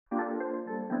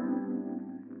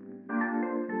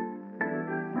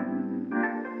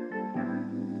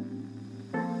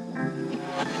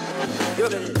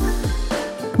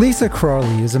Lisa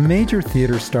Crawley is a major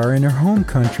theatre star in her home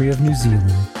country of New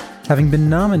Zealand, having been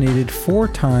nominated 4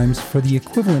 times for the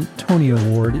equivalent Tony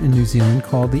Award in New Zealand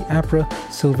called the APRA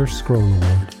Silver Scroll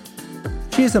Award.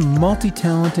 She is a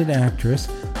multi-talented actress,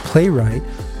 playwright,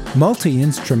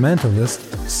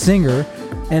 multi-instrumentalist, singer,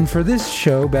 and for this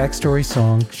show, Backstory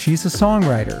Song, she's a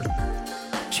songwriter.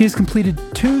 She has completed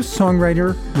 2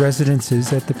 songwriter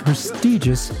residencies at the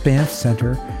prestigious Banff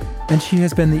Centre, and she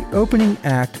has been the opening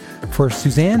act for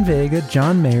Suzanne Vega,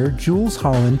 John Mayer, Jules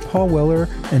Holland, Paul Weller,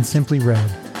 and Simply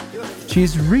Red. She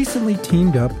has recently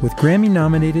teamed up with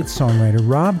Grammy-nominated songwriter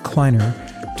Rob Kleiner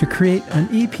to create an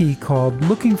EP called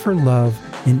Looking for Love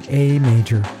in A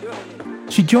Major.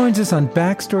 She joins us on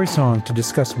Backstory Song to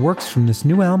discuss works from this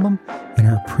new album and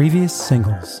her previous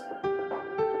singles.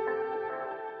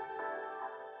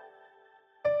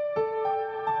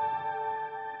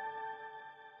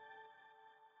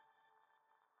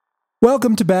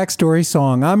 Welcome to Backstory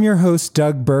Song. I'm your host,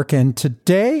 Doug Burke, and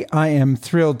today I am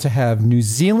thrilled to have New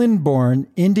Zealand-born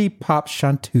indie pop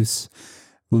chanteuse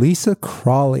Lisa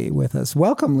Crawley with us.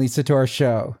 Welcome, Lisa, to our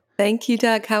show. Thank you,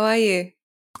 Doug. How are you?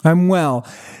 I'm well.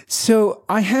 So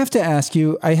I have to ask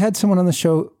you, I had someone on the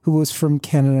show who was from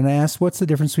Canada, and I asked, what's the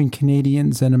difference between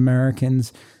Canadians and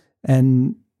Americans?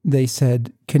 And they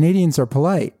said, Canadians are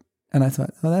polite. And I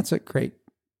thought, oh, that's a great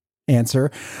answer.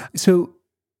 So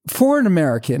for an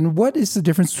American, what is the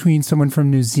difference between someone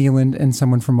from New Zealand and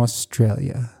someone from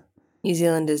Australia? New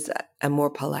Zealand is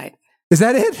more polite. Is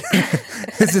that it?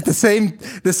 Is it the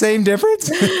same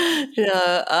difference?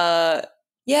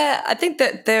 Yeah, I think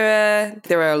that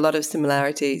there are a lot of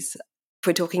similarities. If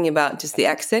we're talking about just the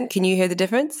accent, can you hear the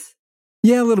difference?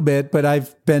 Yeah, a little bit, but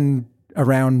I've been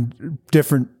around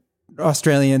different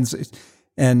Australians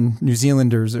and New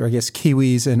Zealanders, or I guess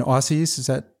Kiwis and Aussies. Is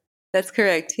that? That's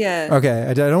correct, yeah. Okay,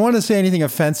 I don't want to say anything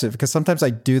offensive because sometimes I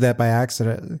do that by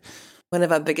accident. One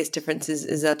of our biggest differences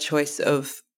is our choice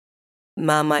of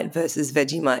Marmite versus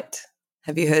Vegemite.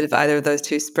 Have you heard of either of those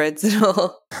 2 spreads at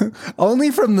all?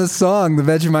 Only from the song, the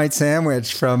Vegemite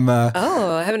Sandwich from... Oh,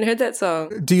 I haven't heard that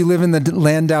song. Do You Live in the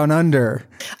Land Down Under?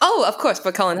 Oh, of course,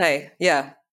 for Colin Hay,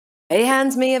 yeah. He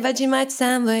hands me a Vegemite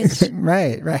sandwich.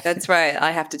 Right. That's right.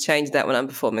 I have to change that when I'm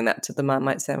performing that to the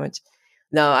Marmite Sandwich.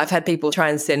 No, I've had people try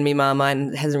and send me Marmite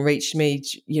and it hasn't reached me,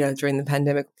 during the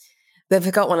pandemic. They've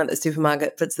got one at the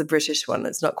supermarket, but it's the British one.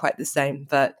 It's not quite the same,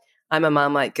 but I'm a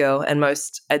Marmite girl, and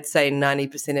I'd say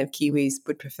 90% of Kiwis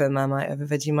would prefer Marmite over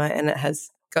Vegemite, and it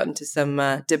has gotten to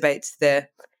some debates there.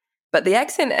 But the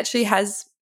accent actually has,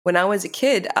 when I was a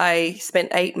kid, I spent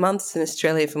 8 months in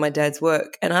Australia for my dad's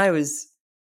work, and I was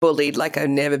bullied like I'd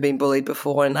never been bullied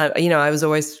before. And I was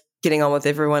always getting on with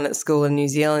everyone at school in New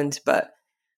Zealand, but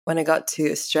when I got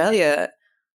to Australia,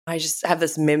 I just have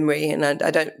this memory, and I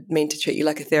don't mean to treat you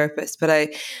like a therapist, but I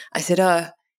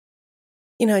said,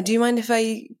 do you mind if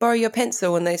I borrow your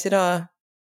pencil? And they said,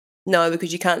 no,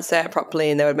 because you can't say it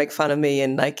properly, and they would make fun of me.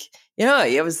 And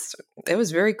it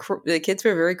was very the kids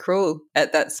were very cruel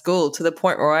at that school, to the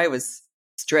point where I was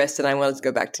stressed and I wanted to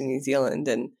go back to New Zealand.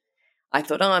 And I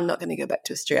thought, I'm not going to go back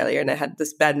to Australia. And I had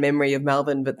this bad memory of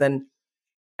Melbourne, but then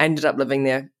I ended up living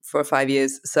there for 5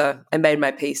 years. So I made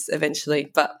my peace eventually.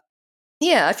 But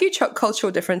yeah, a few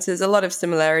cultural differences, a lot of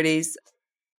similarities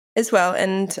as well.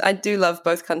 And I do love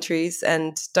both countries,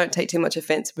 and don't take too much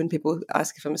offense when people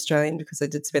ask if I'm Australian, because I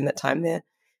did spend that time there.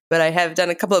 But I have done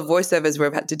a couple of voiceovers where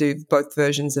I've had to do both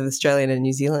versions of Australian and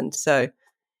New Zealand. So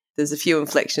there's a few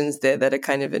inflections there that are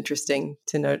kind of interesting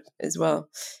to note as well.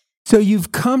 So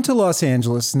you've come to Los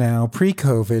Angeles now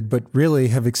pre-COVID, but really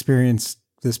have experienced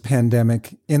this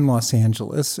pandemic in Los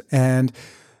Angeles. And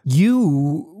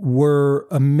you were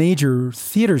a major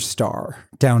theater star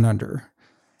down under.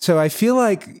 So I feel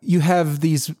like you have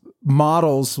these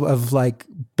models of like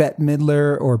Bette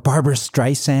Midler or Barbara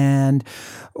Streisand,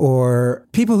 or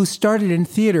people who started in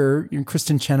theater,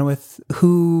 Kristen Chenoweth,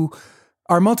 who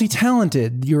are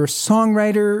multi-talented. You're a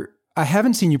songwriter. I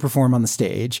haven't seen you perform on the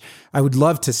stage. I would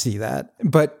love to see that.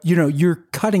 But, you're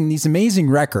cutting these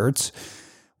amazing records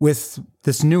with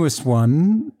this newest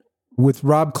one, with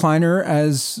Rob Kleiner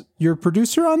as your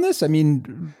producer on this. I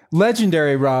mean,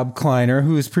 legendary Rob Kleiner,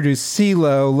 who has produced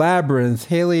CeeLo, Labyrinth,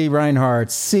 Haley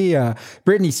Reinhart, Sia,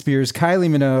 Britney Spears, Kylie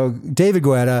Minogue, David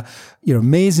Guetta,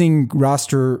 amazing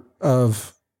roster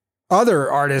of other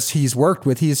artists he's worked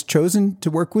with. He has chosen to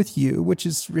work with you, which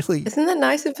is really... Isn't that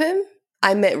nice of him?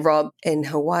 I met Rob in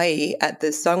Hawaii at the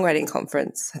songwriting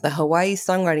conference, the Hawaii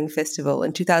Songwriting Festival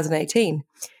in 2018,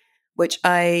 which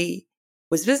I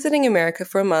was visiting America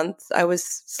for a month. I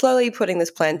was slowly putting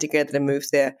this plan together to move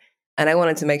there, and I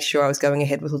wanted to make sure I was going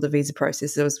ahead with all the visa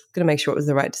process. I was going to make sure it was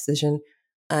the right decision.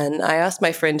 And I asked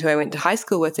my friend who I went to high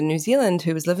school with in New Zealand,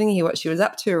 who was living here, what she was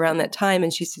up to around that time.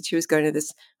 And she said she was going to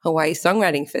this Hawaii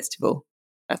Songwriting Festival.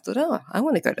 I thought, oh, I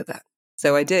want to go to that.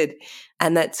 So I did.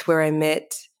 And that's where I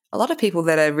met a lot of people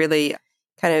that are really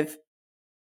kind of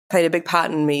played a big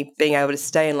part in me being able to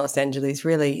stay in Los Angeles,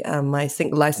 really. My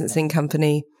Sync licensing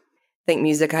company, Think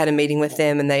Music, I had a meeting with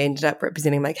them and they ended up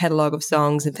representing my catalogue of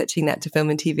songs and pitching that to film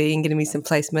and TV and getting me some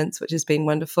placements, which has been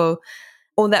wonderful.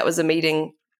 All that was a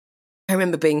meeting. I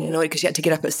remember being annoyed because you had to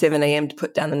get up at 7 a.m. to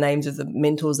put down the names of the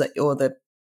mentors or the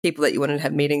people that you wanted to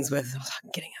have meetings with. I was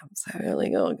like, getting up so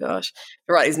early, oh gosh,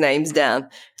 to write these names down.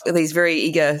 These very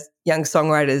eager young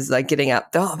songwriters like getting up.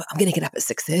 Oh, I'm going to get up at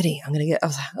 6:30. I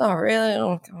was like, oh, really?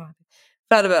 Oh, God.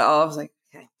 Felt a bit off. I was like,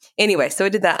 okay. Anyway, so I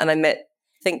did that and I met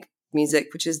Think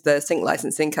Music, which is the Sync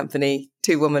licensing company,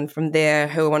 2 women from there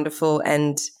who were wonderful.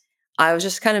 And I was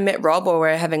just kind of met Rob while we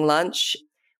were having lunch.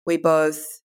 We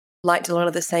both liked a lot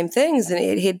of the same things.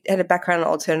 And he had a background in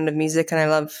alternative music and I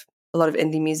love a lot of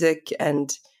indie music.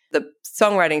 And the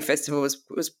songwriting festival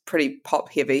was pretty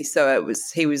pop heavy. So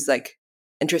he was like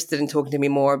interested in talking to me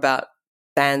more about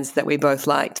bands that we both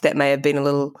liked that may have been a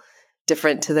little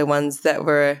different to the ones that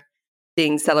were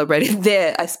being celebrated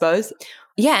there, I suppose.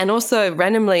 Yeah, and also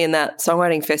randomly in that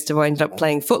songwriting festival, I ended up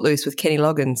playing Footloose with Kenny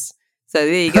Loggins. So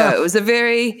there you go. It was a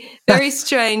very, very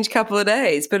strange couple of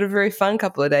days, but a very fun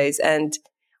couple of days. And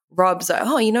Rob's like,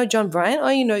 oh, you know John Bryant? Oh,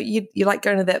 you know, you like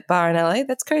going to that bar in LA?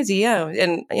 That's crazy, yeah.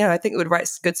 And, you know, I think we would write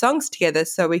good songs together.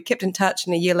 So we kept in touch.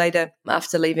 And a year later,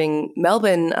 after leaving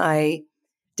Melbourne, I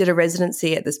did a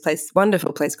residency at this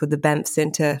wonderful place called the Banff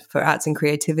Centre for Arts and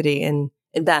Creativity in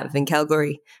Banff, in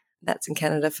Calgary. That's in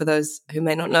Canada for those who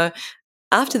may not know.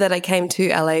 After that, I came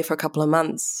to LA for a couple of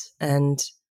months. And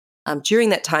during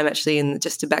that time, actually, and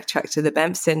just to backtrack to the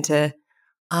Banff Centre,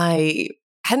 I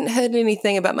hadn't heard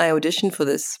anything about my audition for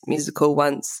this musical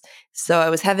once. So I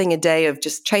was having a day of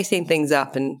just tracing things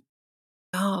up and,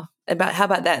 how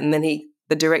about that? And then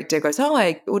the director goes,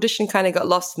 my audition kind of got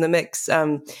lost in the mix.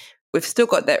 We've still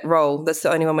got that role. That's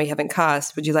the only one we haven't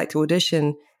cast. Would you like to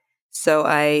audition? So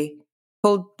I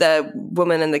called the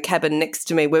woman in the cabin next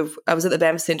to me. I was at the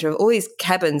Banff Centre of all these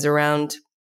cabins around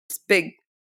this big,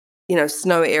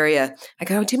 snow area. I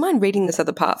go, do you mind reading this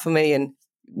other part for me? And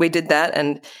we did that.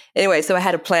 And anyway, so I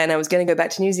had a plan. I was going to go back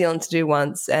to New Zealand to do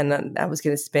once, and I was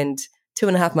going to spend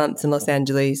 2.5 months in Los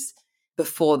Angeles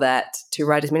before that to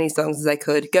write as many songs as I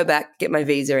could, go back, get my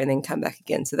visa, and then come back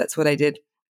again. So that's what I did.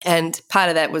 And part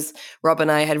of that was Rob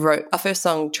and I had wrote our first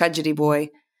song, Tragedy Boy,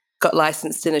 got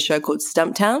licensed in a show called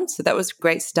Stumptown. So that was a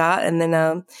great start. And then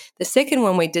the second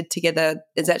one we did together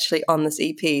is actually on this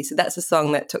EP. So that's a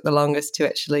song that took the longest to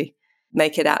actually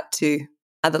make it out to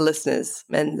other listeners.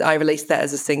 And I released that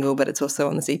as a single, but it's also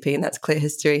on this EP, and that's Clear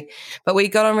History. But we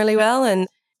got on really well and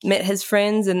met his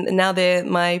friends, and now they're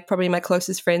probably my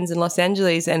closest friends in Los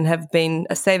Angeles and have been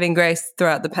a saving grace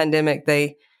throughout the pandemic.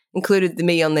 They included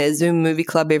me on their Zoom movie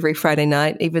club every Friday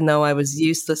night, even though I was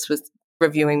useless with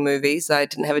reviewing movies. I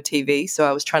didn't have a TV, so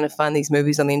I was trying to find these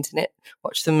movies on the internet,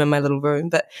 watch them in my little room.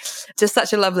 But just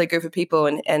such a lovely group of people,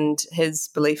 and his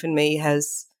belief in me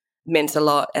has meant a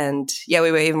lot. And yeah,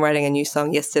 we were even writing a new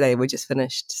song yesterday. We just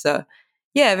finished. So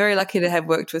yeah, very lucky to have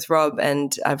worked with Rob,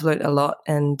 and I've learned a lot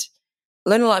and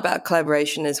learned a lot about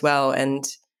collaboration as well. And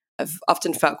I've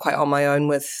often felt quite on my own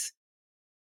with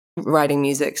writing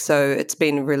music. So it's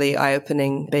been really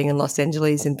eye-opening being in Los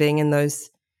Angeles and being in those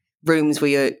rooms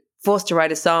where you're forced to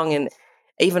write a song, and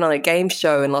even on a game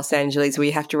show in Los Angeles where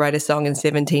you have to write a song in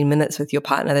 17 minutes with your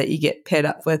partner that you get paired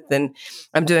up with. And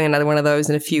I'm doing another one of those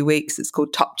in a few weeks. It's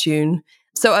called Top Tune.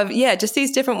 So just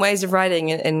these different ways of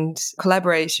writing and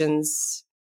collaborations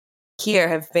here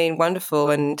have been wonderful,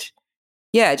 and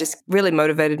just really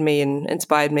motivated me and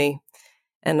inspired me.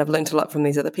 And I've learned a lot from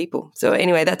these other people. So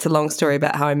anyway, that's a long story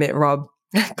about how I met Rob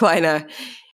Kleiner.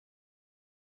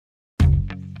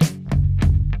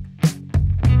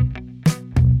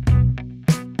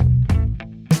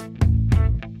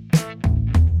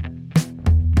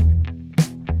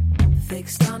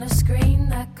 Fixed on a screen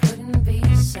that couldn't be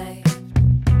saved,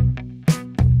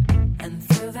 and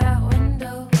through that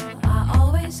window I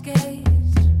always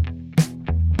gazed.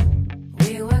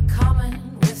 We were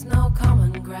common with no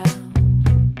common ground.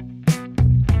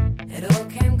 It all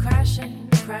came crashing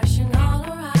all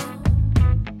around.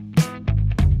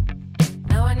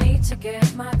 Now I need to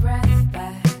get my breath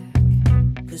back,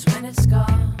 'cause when it's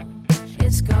gone,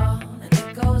 and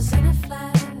it goes in a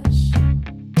flash.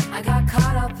 I got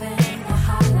caught up in the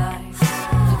highlights,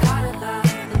 forgot about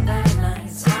the bad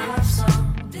nights. Our love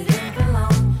song didn't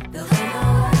belong. There ain't no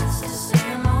words to sing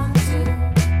along to.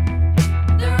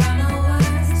 There are no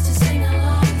words to sing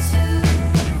along to.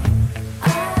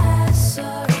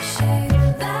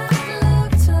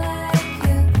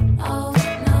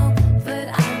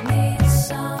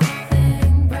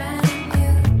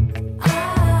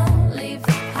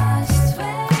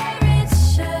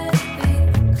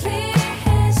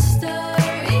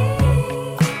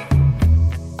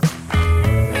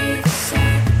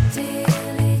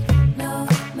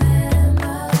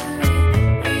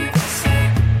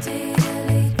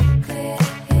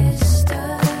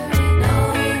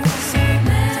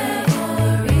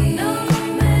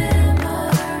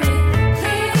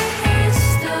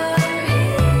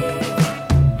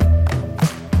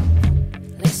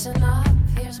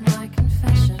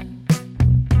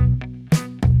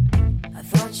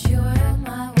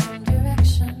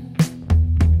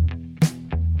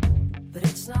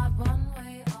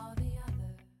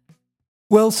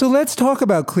 Well, so let's talk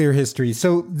about Clear History.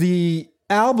 So the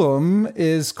album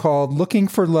is called Looking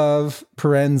for Love,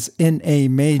 parens in A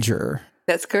major.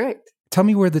 That's correct. Tell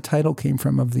me where the title came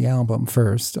from of the album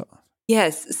first.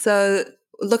 Yes. So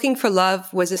Looking for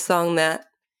Love was a song that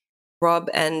Rob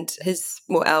and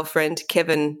our friend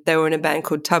Kevin, they were in a band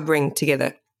called Tub Ring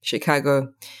together,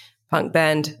 Chicago punk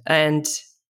band. And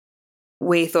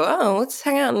we thought, let's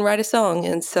hang out and write a song.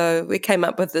 And so we came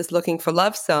up with this Looking for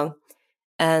Love song.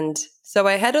 And so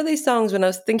I had all these songs when I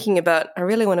was thinking about, I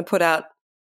really want to put out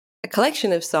a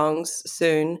collection of songs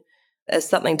soon as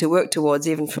something to work towards,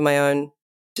 even for my own,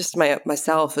 just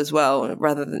myself as well,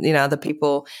 rather than, other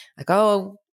people like,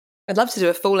 I'd love to do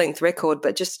a full-length record,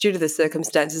 but just due to the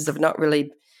circumstances of not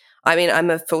really, I'm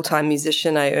a full-time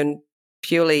musician. I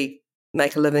purely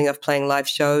make a living of playing live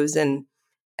shows and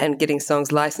getting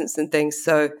songs licensed and things.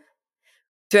 So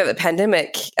throughout the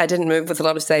pandemic, I didn't move with a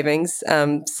lot of savings.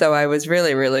 So I was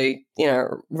really, really,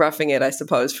 roughing it, I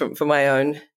suppose, for my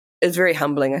own. It's very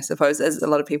humbling, I suppose, as a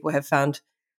lot of people have found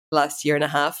the last year and a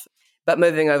half. But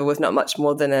moving over with not much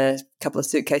more than a couple of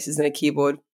suitcases and a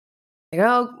keyboard. I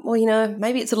go,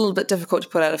 maybe it's a little bit difficult to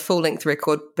put out a full-length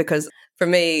record because for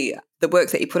me, the work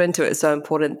that you put into it is so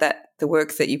important that the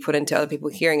work that you put into other people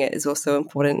hearing it is also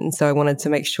important. And so I wanted to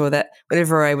make sure that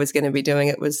whatever I was going to be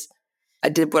doing, I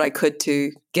did what I could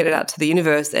to get it out to the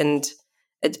universe. And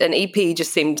an EP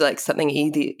just seemed like something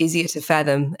easier to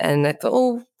fathom. And I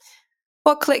thought,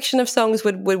 what collection of songs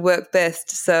would work best?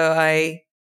 So I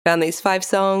found these 5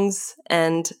 songs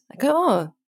and I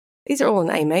go, these are all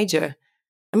in A major.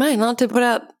 Am I allowed to put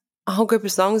out a whole group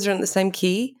of songs that are in the same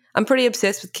key? I'm pretty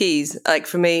obsessed with keys. Like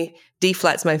for me, D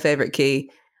flat's my favorite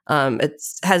key. It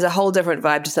has a whole different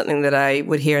vibe to something that I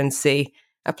would hear in C.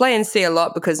 I play in C a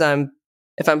lot because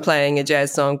if I'm playing a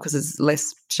jazz song, because it's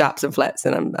less sharps and flats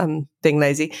and I'm being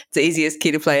lazy, it's the easiest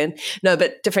key to play in. No,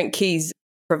 but different keys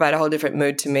provide a whole different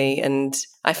mood to me. And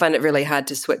I find it really hard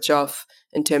to switch off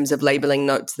in terms of labeling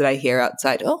notes that I hear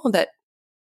outside. Oh, that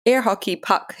air hockey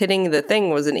puck hitting the thing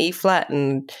was an E flat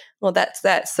and that's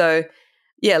that. So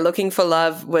yeah, Looking for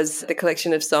Love was the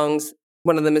collection of songs.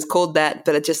 One of them is called that,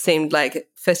 but it just seemed like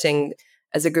fitting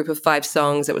as a group of 5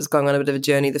 songs that was going on a bit of a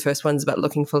journey. The first one's about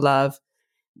looking for love.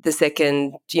 The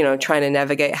second, trying to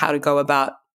navigate how to go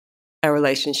about a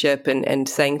relationship and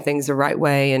saying things the right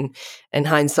way and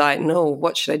hindsight and,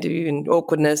 what should I do? And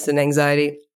awkwardness and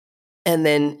anxiety. And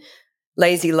then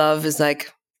Lazy Love is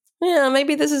like,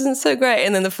 maybe this isn't so great.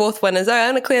 And then the fourth one is, I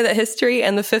want to clear that history.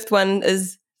 And the fifth one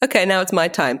is, okay, now it's my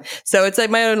time. So it's like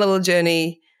my own little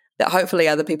journey that hopefully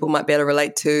other people might be able to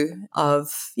relate to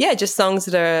of, just songs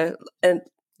that are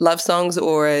love songs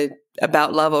or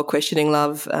about love or questioning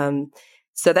love.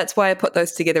 So that's why I put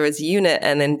those together as a unit,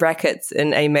 and then brackets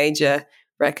in A major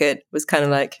bracket was kind of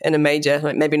like in a major,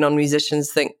 like maybe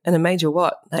non-musicians think in a major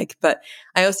what? But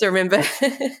I also remember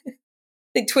I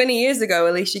think 20 years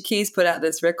ago, Alicia Keys put out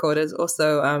this record as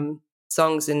also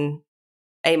songs in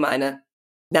A minor,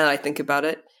 now that I think about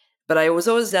it. But I was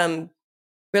always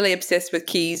really obsessed with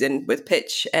keys and with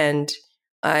pitch, and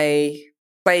I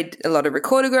played a lot of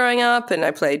recorder growing up, and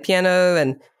I played piano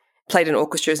and played in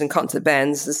orchestras and concert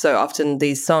bands. So often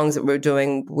these songs that we were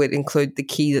doing would include the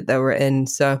key that they were in.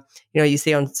 So, you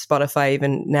see on Spotify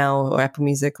even now or Apple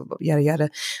Music, or yada, yada,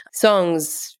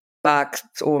 songs, Bach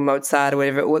or Mozart or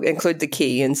whatever, it would include the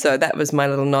key. And so that was my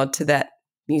little nod to that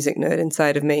music nerd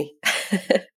inside of me.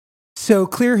 So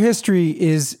Clear History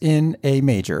is in A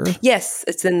major. Yes,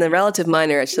 it's in the relative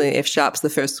minor, actually. F sharp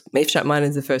minor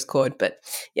is the first chord. But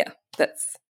yeah,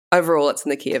 overall it's in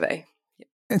the key of A.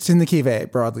 It's in the key of A,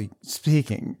 broadly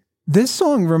speaking. This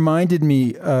song reminded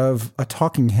me of a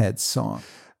Talking Heads song,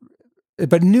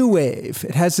 but new wave.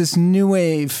 It has this new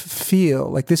wave feel,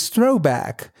 like this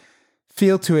throwback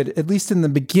feel to it, at least in the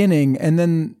beginning. And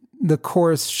then the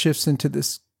chorus shifts into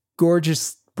this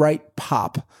gorgeous, bright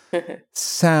pop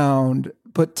sound.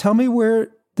 But tell me where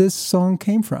this song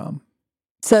came from.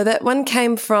 So that one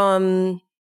came from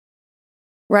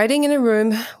writing in a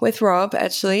room with Rob,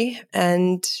 actually.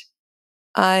 And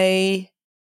I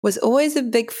was always a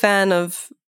big fan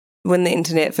of when the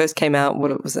internet first came out,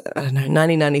 what it was, I don't know,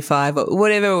 1995 or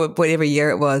whatever year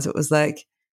it was. It was like,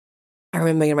 I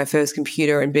remember getting my first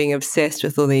computer and being obsessed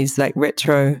with all these like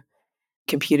retro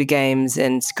computer games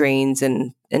and screens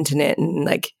and internet and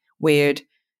like weird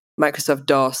Microsoft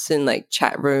DOS and like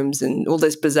chat rooms and all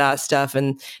this bizarre stuff,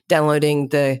 and downloading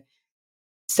the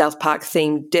South Park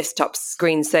themed desktop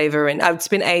screensaver. And I would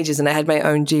spend ages, and I had my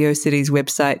own GeoCities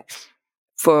website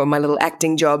for my little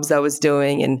acting jobs I was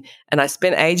doing, and I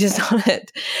spent ages on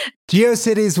it.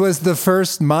 GeoCities was the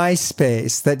first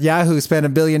MySpace that Yahoo spent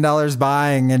 $1 billion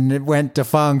buying, and it went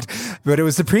defunct. But it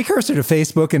was the precursor to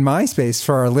Facebook and MySpace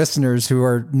for our listeners who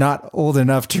are not old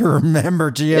enough to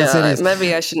remember GeoCities. Yeah,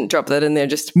 maybe I shouldn't drop that in there.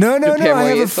 Just no. I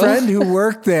have a friend who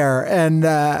worked there and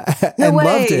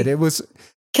loved it. It was.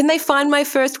 Can they find my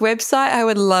first website? I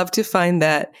would love to find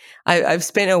that. I've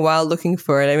spent a while looking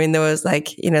for it. I mean, there was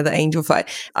like, the Angel Fight.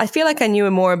 I feel like I knew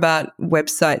more about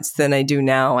websites than I do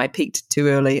now. I peaked too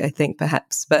early, I think,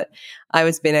 perhaps. But I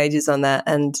would spend ages on that.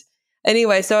 And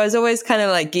anyway, so I was always kind of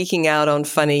like geeking out on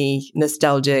funny,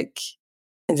 nostalgic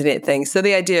internet things. So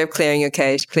the idea of clearing your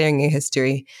cache, clearing your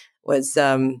history was,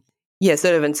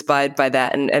 sort of inspired by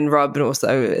that. And Rob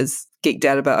also is geeked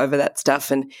out over that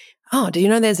stuff. And do you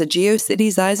know there's a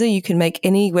GeoCitiesizer? You can make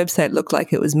any website look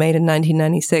like it was made in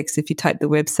 1996 if you type the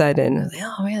website in. I was like,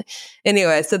 oh, really?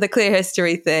 Anyway, so the clear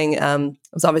history thing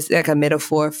was obviously like a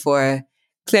metaphor for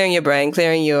clearing your brain,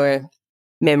 clearing your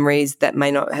memories that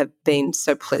may not have been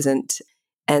so pleasant.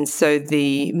 And so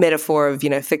the metaphor of,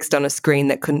 fixed on a screen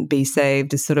that couldn't be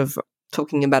saved is sort of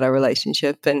talking about our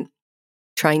relationship and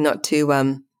trying not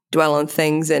to dwell on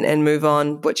things and move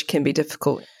on, which can be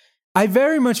difficult. I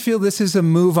very much feel this is a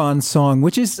move on song,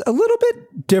 which is a little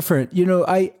bit different.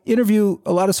 I interview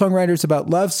a lot of songwriters about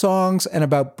love songs and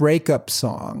about breakup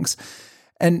songs.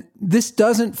 And this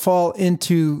doesn't fall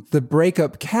into the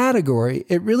breakup category.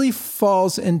 It really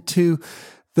falls into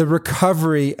the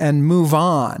recovery and move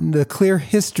on, the clear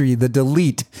history, the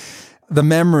delete, the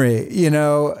memory,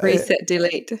 Reset,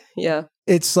 delete. Yeah.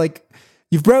 It's like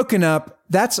you've broken up,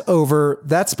 that's over,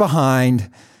 that's behind.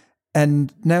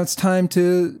 And now it's time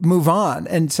to move on.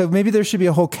 And so maybe there should be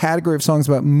a whole category of songs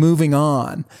about moving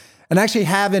on. And I actually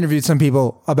have interviewed some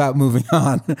people about moving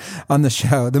on the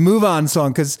show. The move on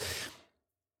song, because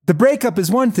the breakup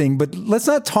is one thing, but let's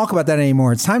not talk about that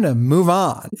anymore. It's time to move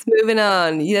on. It's moving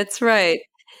on. Yeah, that's right.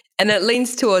 And it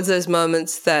leans towards those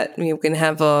moments that you can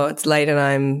have, it's late and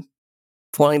I'm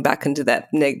falling back into that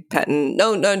neg pattern.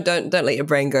 No, don't let your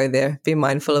brain go there. Be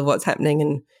mindful of what's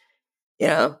happening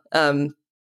and,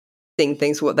 seeing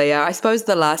things for what they are. I suppose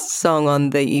the last song on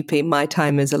the EP, My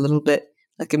Time, is a little bit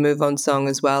like a move on song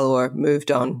as well, or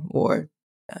moved on, or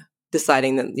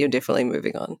deciding that you're definitely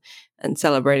moving on and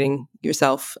celebrating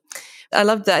yourself. I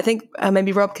love that. I think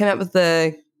maybe Rob came up with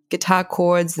the guitar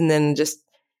chords and then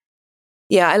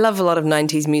I love a lot of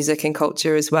 90s music and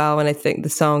culture as well. And I think the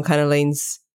song kind of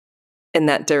leans in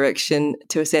that direction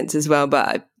to a sense as well. But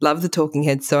I love the Talking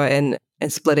Heads and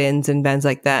Split Enz and bands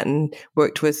like that, and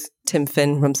worked with Tim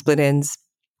Finn from Split Enz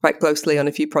quite closely on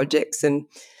a few projects. And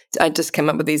I just came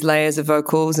up with these layers of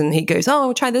vocals and he goes,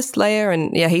 we'll try this layer.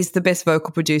 And he's the best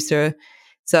vocal producer.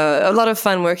 So a lot of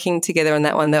fun working together on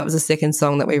that one. That was the second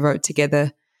song that we wrote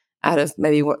together out of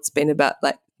maybe what's been about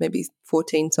like maybe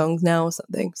 14 songs now or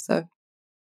something. So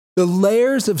the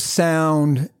layers of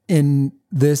sound in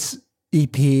this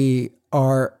EP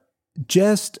are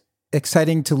just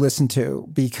exciting to listen to,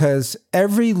 because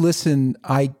every listen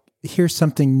I hear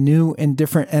something new and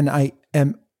different, and I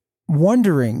am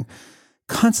wondering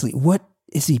constantly, what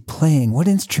is he playing? What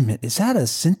instrument? Is that a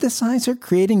synthesizer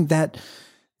creating that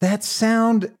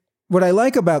sound? What I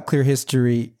like about Clear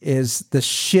History is the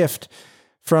shift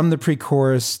from the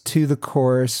pre-chorus to the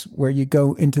chorus, where you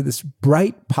go into this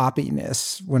bright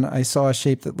poppiness. When I saw a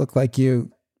shape that looked like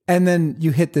you, and then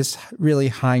you hit this really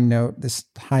high note, this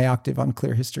high octave on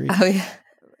Clear History. Oh, yeah.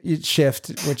 You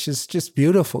shift, which is just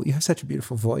beautiful. You have such a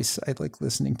beautiful voice. I like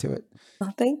listening to it.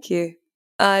 Oh, thank you.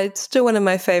 It's still one of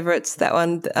my favorites, that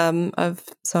one, of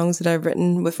songs that I've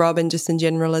written with Robin, just in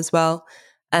general as well.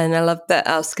 And I love that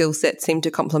our skill sets seem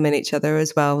to complement each other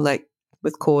as well, like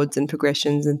with chords and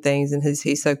progressions and things. And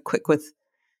he's so quick with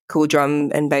cool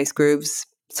drum and bass grooves.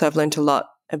 So I've learned a lot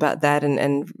about that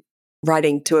and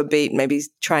writing to a beat, maybe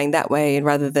trying that way, and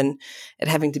rather than it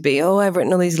having to be, I've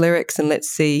written all these lyrics and let's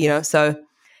see, So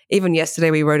even yesterday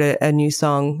we wrote a new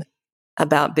song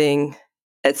about being,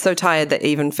 it's so tired that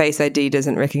even Face ID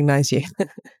doesn't recognize you.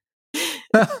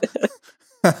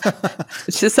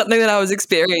 It's just something that I was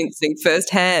experiencing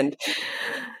firsthand.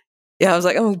 Yeah, I was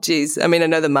like, oh, geez. I mean, I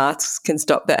know the masks can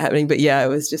stop that happening, but it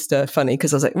was just funny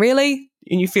because I was like, really?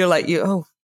 And you feel like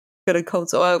got a cold.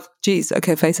 So, geez,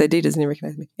 okay, Face ID doesn't even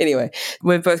recognize me. Anyway,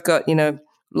 we've both got,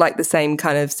 like the same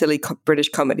kind of silly British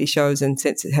comedy shows and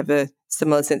have a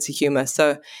similar sense of humor.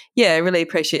 So, I really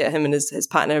appreciate him, and his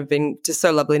partner have been just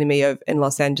so lovely to me in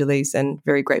Los Angeles, and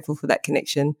very grateful for that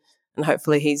connection. And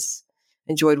hopefully he's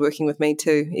enjoyed working with me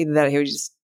too. Either that or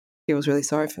he was really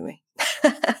sorry for me.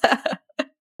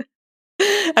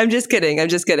 I'm just kidding.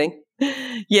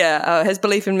 Yeah, his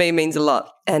belief in me means a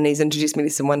lot, and he's introduced me to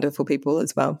some wonderful people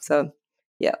as well. So,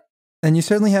 yeah. And you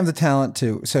certainly have the talent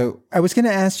too. So I was going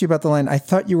to ask you about the line, I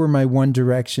thought you were my One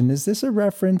Direction. Is this a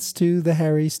reference to the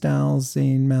Harry Styles,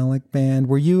 Zayn Malik band?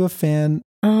 Were you a fan?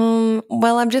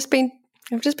 Well, I've just been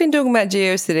talking about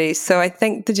GeoCities, so I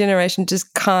think the generation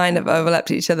just kind of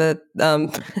overlapped each other.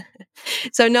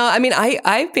 So no, I mean,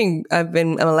 I'm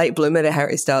a late bloomer to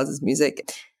Harry Styles'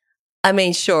 music. I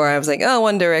mean, sure, I was like, oh,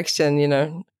 One Direction,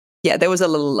 Yeah, there was a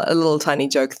little tiny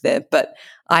joke there, but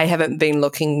I haven't been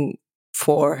looking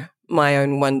for my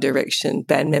own One Direction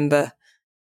band member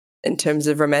in terms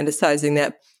of romanticizing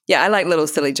that. Yeah, I like little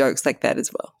silly jokes like that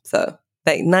as well. So,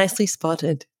 nicely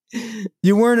spotted.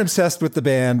 You weren't obsessed with the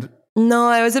band. No,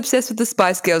 I was obsessed with the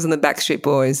Spice Girls and the Backstreet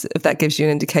Boys, if that gives you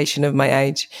an indication of my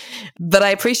age. But I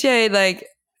appreciate,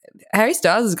 Harry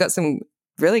Styles has got some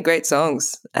really great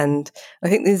songs. And I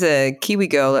think there's a Kiwi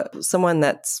girl, someone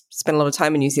that's spent a lot of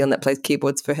time in New Zealand that plays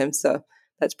keyboards for him. So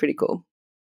that's pretty cool.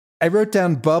 I wrote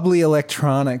down bubbly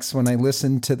electronics when I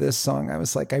listened to this song. I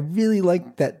was like, I really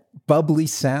like that bubbly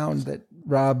sound that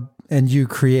Rob and you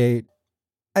create.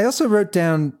 I also wrote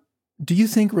down, do you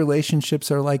think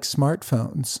relationships are like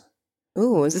smartphones?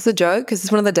 Ooh, is this a joke? Is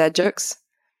this one of the dad jokes?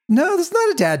 No, this is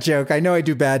not a dad joke. I know I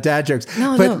do bad dad jokes.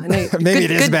 No. Maybe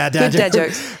it is bad dad jokes. Dad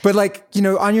jokes. But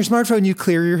on your smartphone, you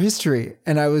clear your history.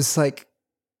 And I was like,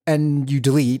 and you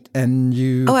delete and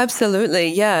you... Oh, absolutely.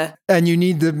 Yeah. And you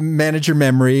need to manage your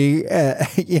memory,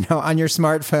 on your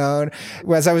smartphone.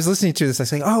 As I was listening to this, I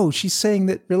was like, oh, she's saying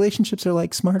that relationships are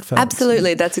like smartphones.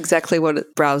 Absolutely. That's exactly what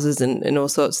it browses and all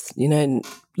sorts,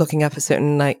 looking up a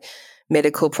certain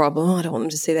medical problem. Oh, I don't want them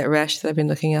to see that rash that I've been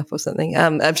looking up or something.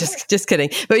 I'm just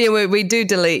kidding. But yeah, we do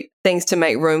delete things to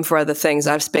make room for other things.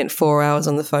 I've spent 4 hours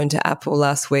on the phone to Apple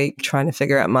last week trying to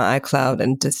figure out my iCloud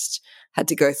and just had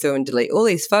to go through and delete all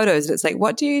these photos. And it's like,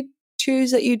 what do you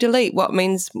choose that you delete? What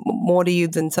means more to you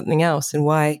than something else, and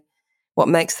why? What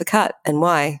makes the cut and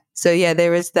why? So yeah,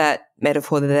 there is that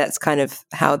metaphor that's kind of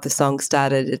how the song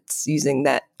started. It's using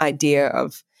that idea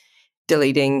of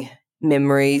deleting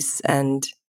memories and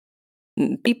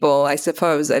people, I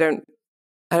suppose. I don't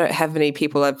have any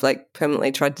people I've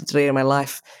permanently tried to delete in my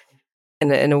life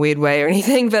in a weird way or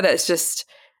anything, but it's just,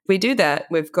 we do that.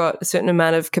 We've got a certain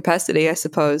amount of capacity, I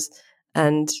suppose.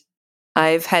 And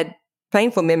I've had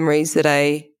painful memories that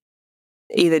I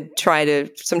either try to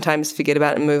sometimes forget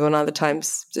about and move on, other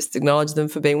times just acknowledge them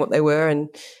for being what they were. And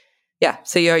yeah,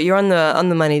 so you're on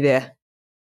the money there.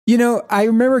 I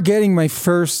remember getting my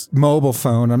first mobile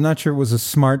phone. I'm not sure it was a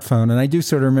smartphone. And I do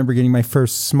sort of remember getting my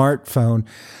first smartphone.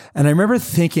 And I remember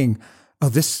thinking, oh,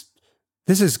 this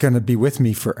is going to be with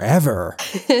me forever.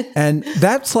 And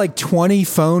that's 20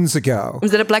 phones ago.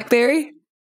 Was it a BlackBerry?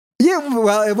 Yeah,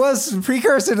 well, it was a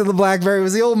precursor to the BlackBerry. It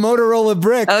was the old Motorola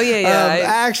brick. Oh, yeah.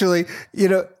 Actually,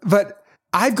 but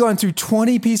I've gone through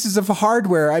 20 pieces of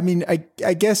hardware. I mean,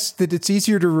 I guess that it's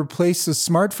easier to replace a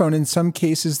smartphone in some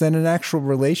cases than an actual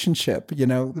relationship.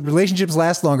 Relationships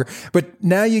last longer. But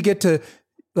now you get to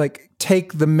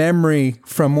take the memory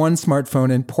from one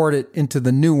smartphone and port it into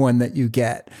the new one that you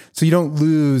get. So you don't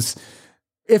lose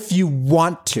if you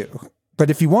want to. But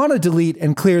if you want to delete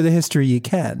and clear the history, you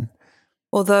can.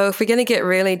 Although if we're going to get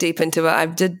really deep into it, I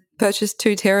did purchase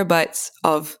 2 terabytes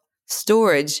of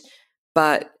storage,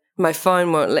 but my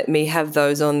phone won't let me have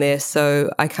those on there, so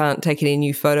I can't take any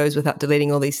new photos without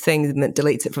deleting all these things, and it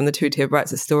deletes it from the 2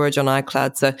 terabytes of storage on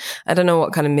iCloud. So I don't know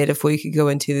what kind of metaphor you could go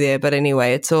into there, but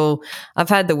anyway, I've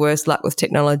had the worst luck with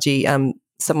technology.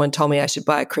 Someone told me I should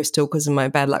buy a crystal because of my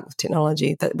bad luck with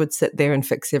technology that would sit there and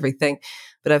fix everything.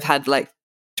 But I've had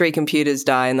 3 computers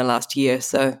die in the last year,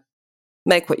 so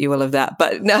make what you will of that.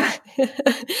 But no.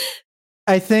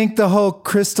 I think the whole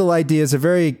crystal idea is a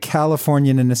very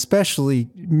Californian and especially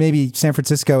maybe San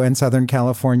Francisco and Southern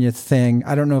California thing.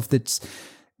 I don't know if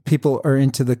people are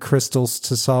into the crystals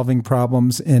to solving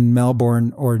problems in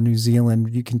Melbourne or New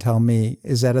Zealand. You can tell me.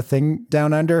 Is that a thing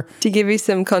down under? To give you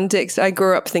some context, I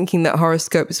grew up thinking that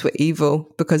horoscopes were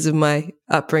evil because of my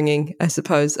upbringing, I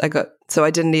suppose. So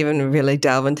I didn't even really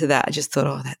delve into that. I just thought,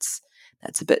 oh, that's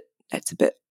a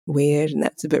bit weird and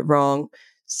that's a bit wrong.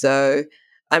 So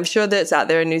I'm sure that it's out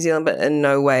there in New Zealand, but in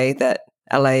no way that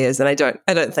LA is. And I don't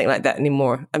think like that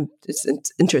anymore. It's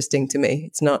interesting to me.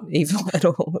 It's not evil at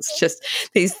all. It's just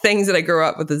these things that I grew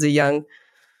up with as a young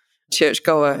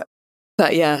churchgoer.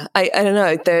 But yeah, I don't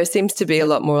know. There seems to be a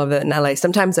lot more of it in LA.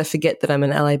 Sometimes I forget that I'm in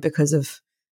LA because of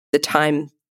the time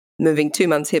moving 2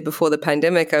 months here before the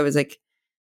pandemic. I was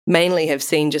mainly have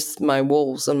seen just my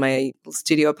walls on my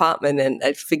studio apartment, and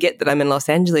I forget that I'm in Los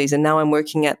Angeles. And now I'm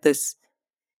working at this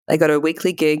I got a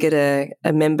weekly gig at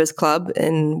a members club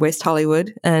in West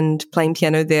Hollywood and playing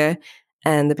piano there.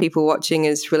 And the people watching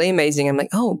is really amazing. I'm like,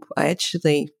 oh,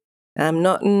 I'm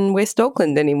not in West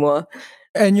Auckland anymore.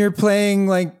 And you're playing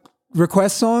like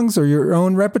request songs or your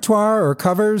own repertoire or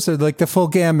covers or like the full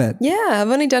gamut? Yeah, I've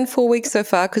only done 4 weeks so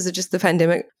far because of just the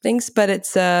pandemic things, but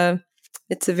it's a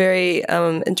very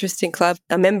interesting club.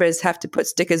 Our members have to put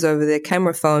stickers over their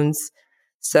camera phones,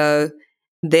 so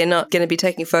they're not going to be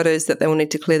taking photos that they will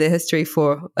need to clear their history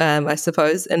for, I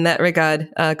suppose, in that regard,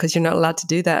 because you're not allowed to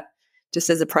do that just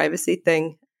as a privacy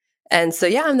thing. And so,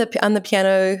 yeah, I'm the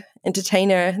piano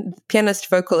entertainer, pianist,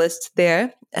 vocalist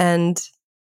there, and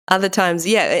other times,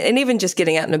 yeah, and even just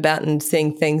getting out and about and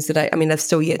seeing things that I've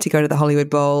still yet to go to the Hollywood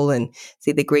Bowl and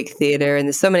see the Greek Theater, and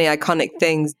there's so many iconic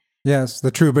things. Yes,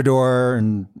 the Troubadour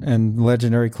and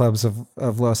legendary clubs of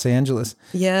Los Angeles.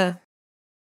 Yeah.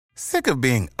 Sick of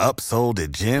being upsold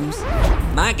at gyms?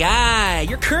 My guy,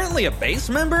 you're currently a base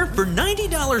member? For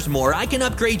 $90 more, I can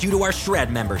upgrade you to our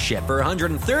Shred membership. For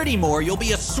 $130 more, you'll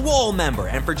be a Swole member.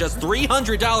 And for just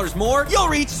 $300 more, you'll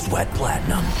reach Sweat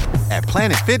Platinum. At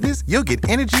Planet Fitness, you'll get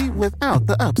energy without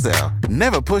the upsell.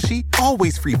 Never pushy,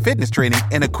 always free fitness training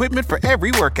and equipment for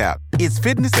every workout. It's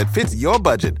fitness that fits your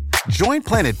budget. Join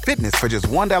Planet Fitness for just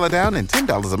 $1 down and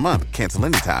 $10 a month. Cancel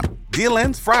anytime. Deal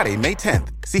ends Friday, May 10th.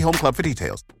 See Home Club for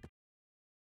details.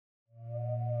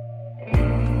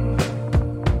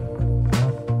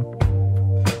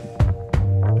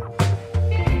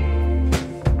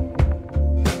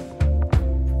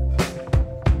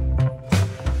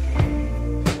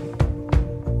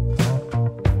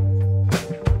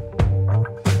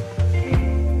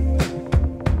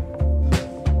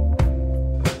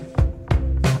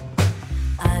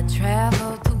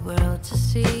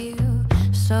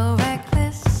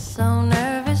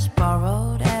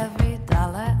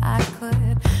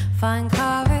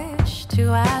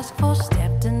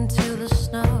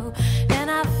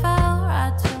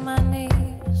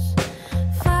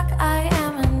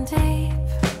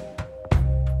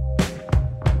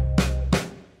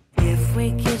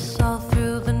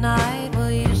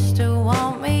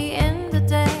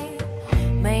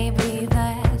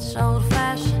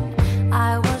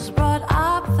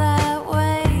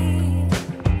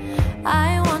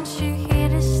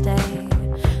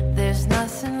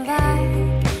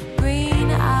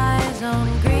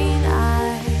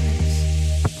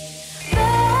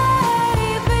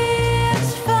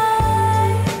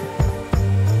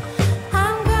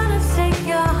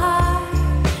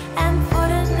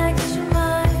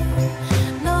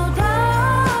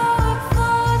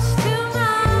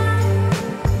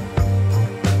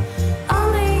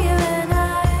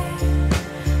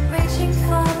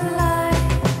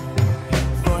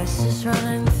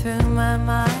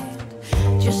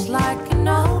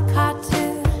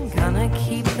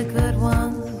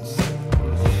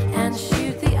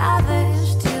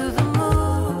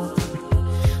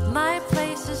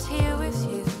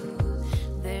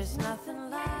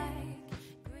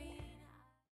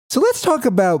 So let's talk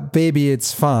about Baby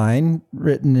It's Fine,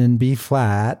 written in B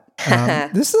flat.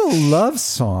 This is a love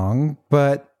song,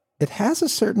 but it has a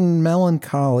certain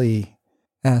melancholy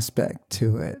aspect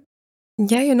to it.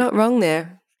 Yeah, you're not wrong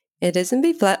there. It is in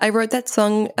B flat. I wrote that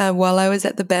song while I was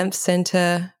at the Banff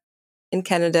Centre in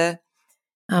Canada.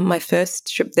 My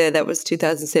first trip there, that was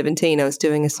 2017. I was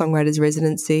doing a songwriter's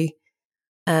residency.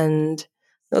 And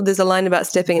there's a line about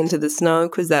stepping into the snow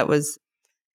because that was,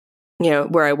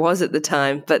 where I was at the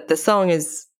time. But the song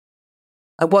is,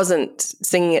 I wasn't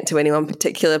singing it to anyone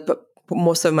particular, but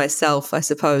more so myself, I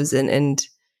suppose, and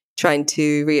trying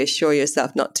to reassure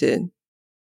yourself not to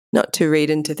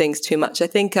read into things too much. I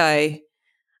think I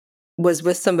was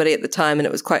with somebody at the time and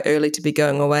it was quite early to be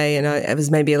going away, and I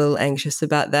was maybe a little anxious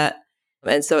about that.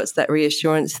 And so it's that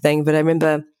reassurance thing. But I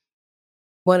remember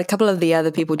a couple of the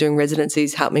other people doing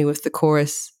residencies helped me with the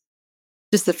chorus,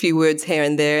 just a few words here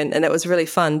and there. And it was really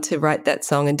fun to write that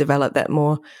song and develop that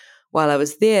more while I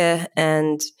was there,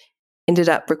 and ended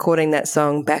up recording that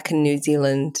song back in New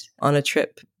Zealand on a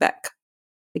trip back.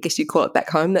 I guess you call it back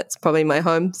home. That's probably my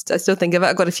home. I still think of it.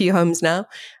 I've got a few homes now.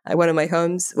 One of my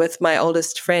homes with my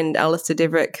oldest friend, Alistair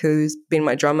Deverick, who's been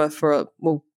my drummer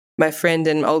my friend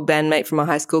and old bandmate from a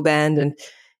high school band. And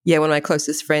yeah, one of my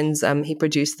closest friends, he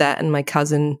produced that. And my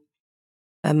cousin,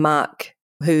 Mark,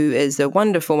 who is a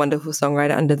wonderful, wonderful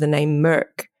songwriter under the name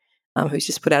Merck, who's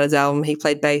just put out his album. He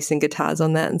played bass and guitars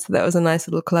on that. And so that was a nice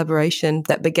little collaboration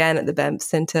that began at the Banff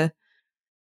Centre.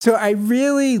 So I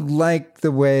really like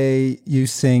the way you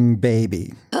sing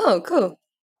Baby. Oh, cool.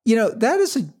 That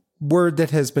is a word that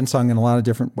has been sung in a lot of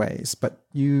different ways, but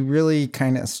you really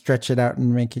kind of stretch it out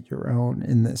and make it your own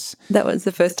in this. That was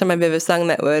the first time I've ever sung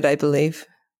that word, I believe.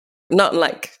 Not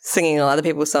like singing a lot of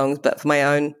people's songs, but for my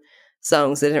own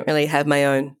songs. I didn't really have my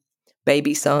own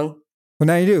baby song. Well,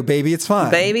 now you do. Baby, it's fine.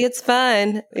 Baby, it's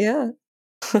fine. Yeah.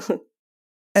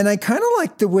 And I kind of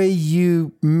like the way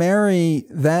you marry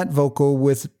that vocal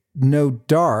with no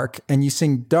dark, and you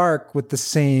sing dark with the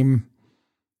same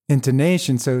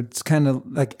intonation. So it's kind of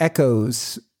like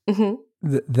echoes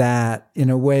that in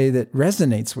a way that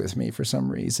resonates with me for some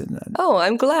reason. Oh,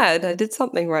 I'm glad I did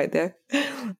something right there.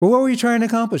 Well, what were you trying to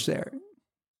accomplish there?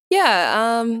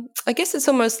 Yeah, I guess it's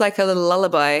almost like a little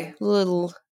lullaby, a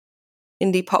little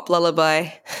indie pop lullaby.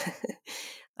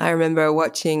 I remember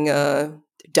watching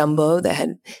Dumbo that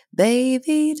had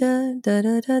Baby Da Da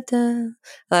Da Da Da.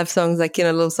 I have songs like,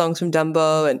 little songs from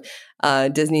Dumbo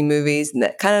and Disney movies, and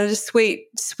that kind of just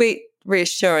sweet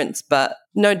reassurance, but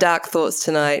no dark thoughts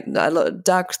tonight. A lot of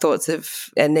dark thoughts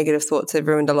and negative thoughts have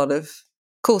ruined a lot of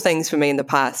cool things for me in the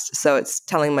past. So it's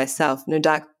telling myself, no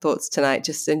dark thoughts tonight,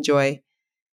 just enjoy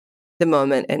the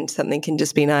moment, and something can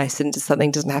just be nice and just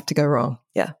something doesn't have to go wrong.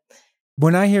 Yeah.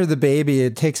 When I hear The Baby,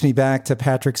 it takes me back to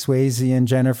Patrick Swayze and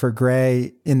Jennifer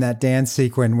Grey in that dance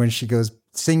sequence when she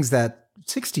sings that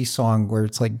 60s song where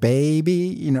it's like,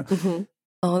 baby, Mm-hmm.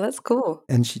 Oh, that's cool.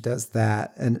 And she does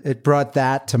that. And it brought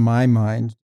that to my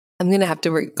mind. I'm going to have to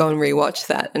go and rewatch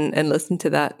that and listen to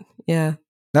that. Yeah.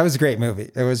 That was a great movie.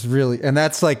 It was really, and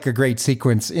that's like a great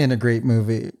sequence in a great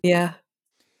movie. Yeah.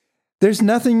 There's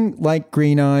nothing like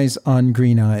green eyes on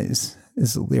green eyes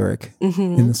is the lyric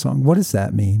in the song. What does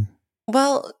that mean?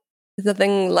 Well, there's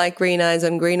nothing like green eyes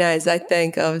on green eyes. I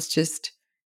think I was just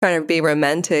trying to be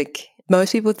romantic.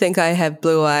 Most people think I have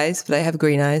blue eyes, but I have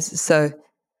green eyes. So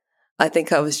I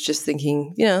think I was just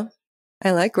thinking,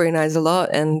 I like green eyes a lot.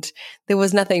 And there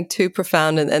was nothing too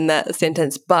profound in that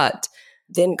sentence. But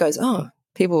then it goes,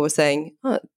 people were saying,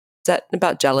 is that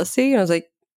about jealousy? And I was like,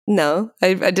 no,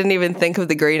 I didn't even think of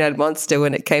the green-eyed monster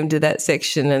when it came to that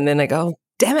section. And then I go,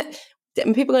 damn it,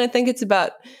 people are going to think it's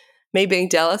about me being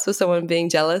jealous or someone being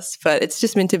jealous. But it's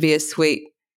just meant to be a sweet,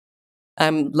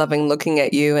 I'm loving looking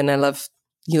at you and I love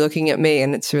you looking at me,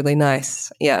 and it's really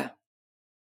nice. Yeah.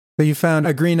 So you found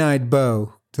a green-eyed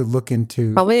beau to look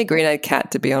into. Probably a green-eyed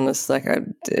cat, to be honest. Like I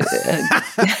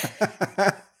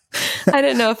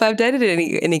don't know if I've dated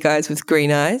any guys with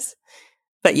green eyes,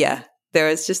 but yeah, there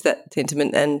is just that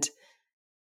sentiment. And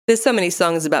there's so many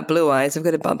songs about blue eyes. I've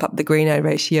got to bump up the green-eyed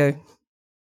ratio.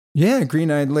 Yeah,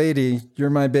 green-eyed lady, you're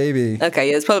my baby. Okay,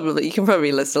 yeah, you can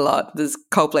probably list a lot. There's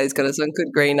Coldplay's got his own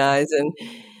good green eyes, and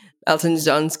Elton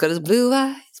John's got his blue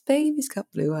eyes. Baby's got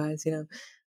blue eyes,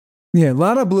 Yeah, a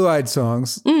lot of blue-eyed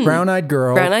songs. Brown-eyed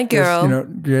girl. Brown-eyed girl.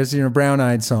 There's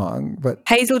brown-eyed song, but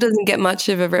Hazel doesn't get much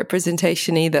of a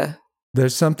representation either.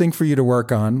 there's something for you to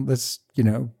work on. Let's,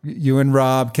 you and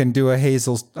Rob can do a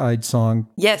Hazel-eyed song.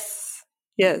 Yes.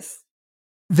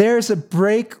 There's a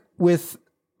break with,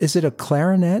 is it a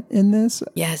clarinet in this?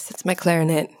 Yes, it's my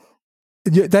clarinet.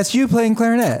 That's you playing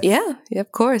clarinet? Yeah,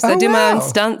 of course. I do my own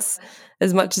stunts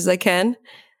as much as I can.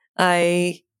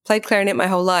 I played clarinet my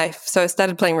whole life. So I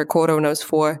started playing recorder when I was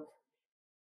 4.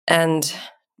 And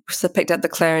so I picked up the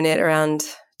clarinet around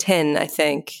 10, I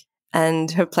think,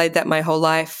 and have played that my whole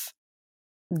life.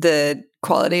 The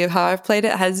quality of how I've played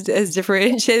it has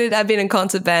differentiated. I've been in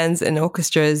concert bands and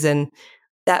orchestras, and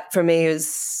that for me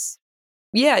is,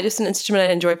 just an instrument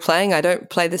I enjoy playing. I don't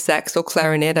play the sax or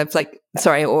clarinet.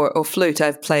 Or flute.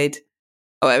 I've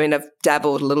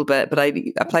dabbled a little bit, but I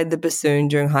played the bassoon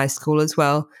during high school as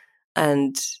well.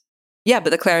 And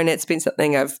but the clarinet's been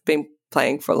something I've been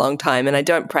playing for a long time, and I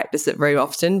don't practice it very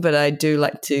often, but I do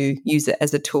like to use it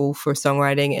as a tool for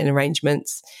songwriting and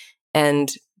arrangements.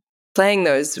 And playing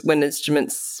those wind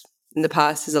instruments in the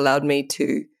past has allowed me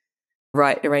to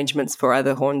write arrangements for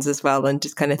other horns as well, and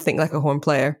just kind of think like a horn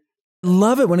player.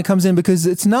 Love it when it comes in, because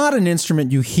it's not an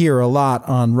instrument you hear a lot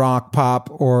on rock, pop,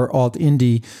 or alt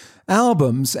indie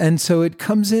albums. And so it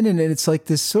comes in and it's like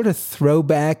this sort of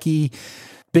throwbacky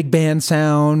big band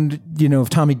sound, of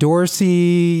Tommy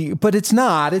Dorsey, but it's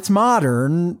not. It's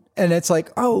modern. And it's like,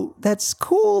 oh, that's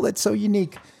cool. That's so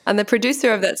unique. And the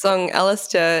producer of that song,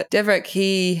 Alistair Deverick,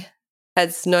 he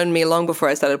has known me long before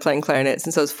I started playing clarinet,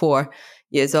 since I was 4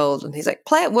 years old. And he's like,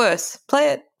 play it worse.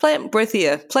 Play it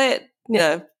breathier. Play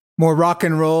it, more rock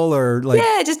and roll, or like.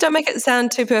 Yeah, just don't make it sound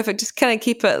too perfect. Just kind of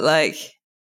keep it like,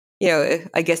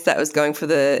 I guess that was going for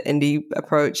the indie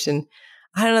approach. And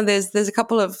I don't know, there's a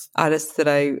couple of artists that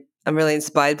I'm really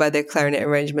inspired by their clarinet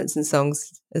arrangements and songs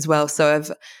as well. So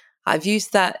I've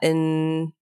used that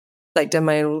in, done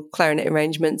my little clarinet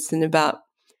arrangements in about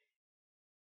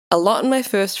a lot in my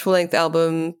first full-length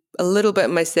album, a little bit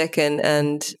in my second,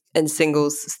 and in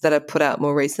singles that I put out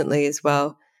more recently as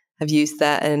well. I've used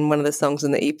that in one of the songs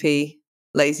on the EP,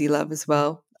 Lazy Love, as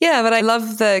well. Yeah, but I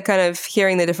love the kind of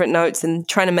hearing the different notes and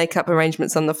trying to make up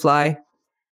arrangements on the fly,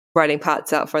 writing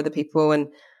parts out for other people. And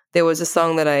there was a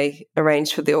song that I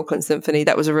arranged for the Auckland Symphony.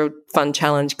 That was a real fun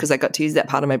challenge because I got to use that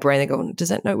part of my brain and go, does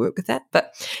that note work with that?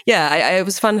 But yeah, it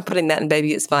was fun putting that in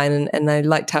Baby It's Fine. And I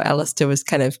liked how Alistair was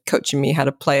kind of coaching me how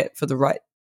to play it for the right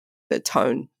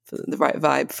tone, for the right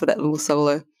vibe for that little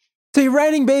solo. So you're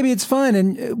writing Baby It's Fine,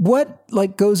 and what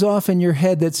like goes off in your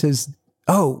head that says,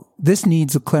 oh, this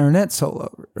needs a clarinet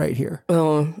solo right here?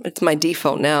 Oh, it's my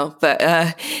default now. But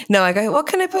no, I go, what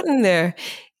can I put in there?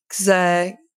 Because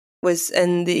I was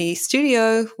in the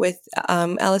studio with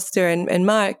Alistair and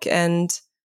Mark, and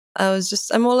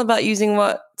I'm all about using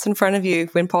what's in front of you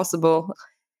when possible.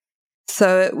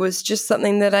 So it was just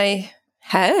something that I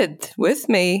had with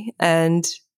me and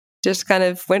just kind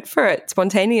of went for it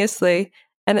spontaneously,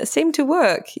 and it seemed to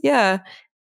work. Yeah.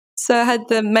 So I had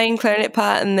the main clarinet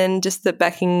part and then just the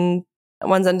backing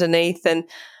ones underneath, and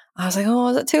I was like, oh,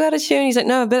 is it too out of tune? He's like,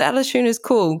 no, a bit out of tune is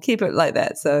cool. Keep it like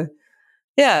that. So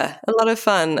yeah, a lot of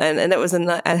fun. And it was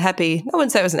a happy, I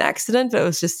wouldn't say it was an accident, but it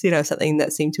was just, something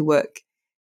that seemed to work.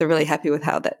 So really happy with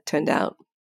how that turned out.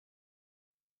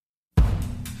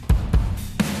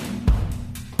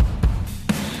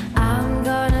 I'm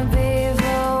gonna be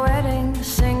the wedding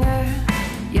singer.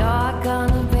 You're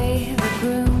gonna be the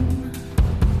groom.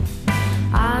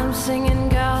 I'm singing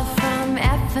Girl from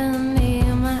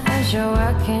Ipanema as you're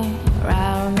working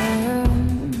around the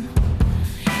room.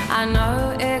 I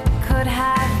know it could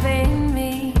have been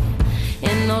me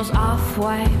in those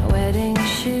off-white wedding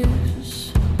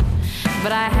shoes,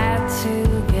 but I had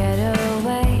to get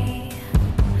away.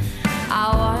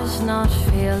 I was not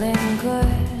feeling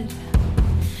good.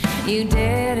 You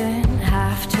didn't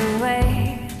have to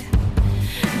wait,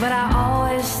 but I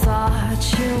always thought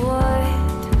you would.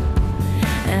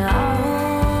 And I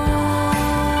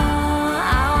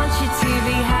want you to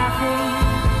be happy.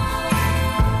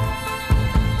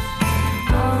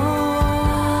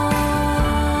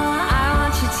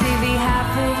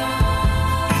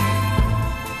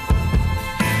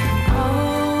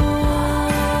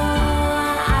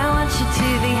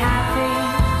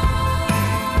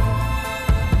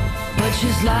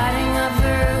 She's lighting up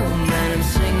the room and I'm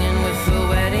singing with the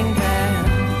wedding band.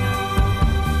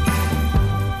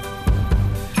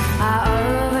 I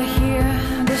overhear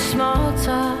the small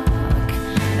talk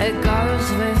that goes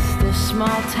with this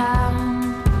small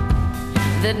town.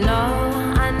 That no,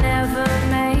 I never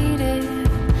made it.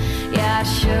 Yeah, I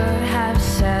should have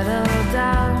settled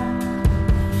down.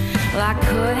 Well, I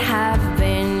could have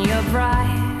been your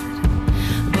bride,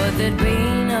 but there'd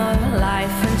be no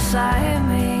life inside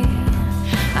me.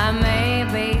 I may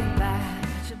be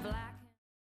back to black.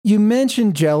 You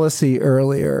mentioned jealousy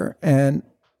earlier, and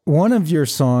one of your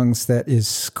songs that is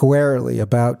squarely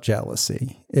about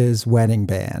jealousy is Wedding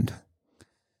Band.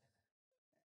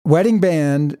 Wedding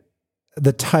Band,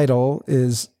 the title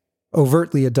is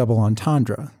overtly a double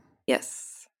entendre.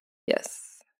 Yes.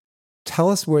 Tell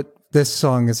us what this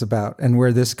song is about and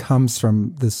where this comes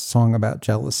from, this song about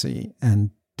jealousy and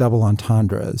double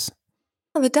entendres.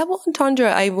 The double entendre,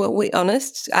 I will be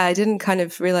honest, I didn't kind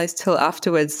of realize till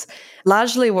afterwards.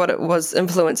 Largely what it was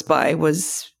influenced by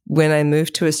was when I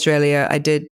moved to Australia, I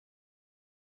did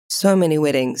so many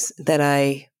weddings that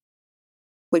I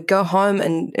would go home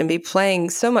and be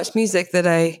playing so much music that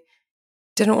I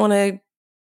didn't want to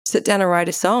sit down and write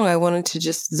a song. I wanted to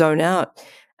just zone out.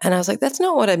 And I was like, that's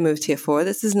not what I moved here for.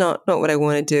 This is not what I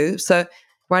want to do. So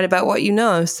write about what you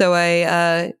know. So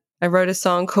I wrote a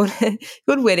song called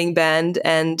Wedding Band,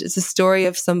 and it's a story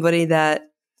of somebody that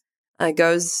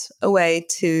goes away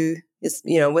to,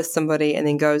 with somebody and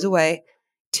then goes away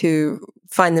to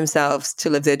find themselves, to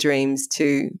live their dreams,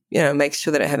 to, make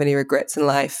sure they don't have any regrets in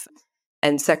life,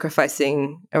 and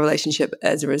sacrificing a relationship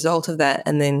as a result of that,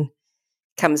 and then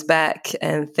comes back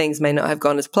and things may not have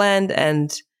gone as planned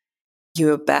and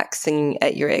you are back singing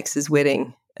at your ex's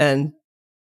wedding. And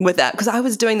with that, because I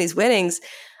was doing these weddings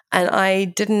and I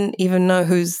didn't even know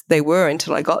whose they were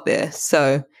until I got there.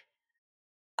 So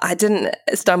I didn't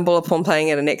stumble upon playing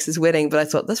at an ex's wedding, but I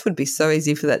thought this would be so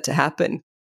easy for that to happen.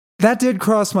 That did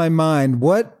cross my mind.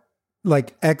 What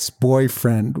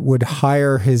ex-boyfriend would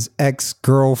hire his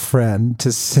ex-girlfriend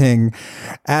to sing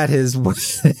at his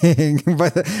wedding?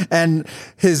 And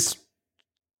his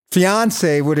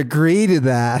fiance would agree to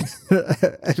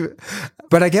that.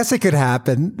 But I guess it could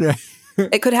happen.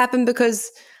 It could happen because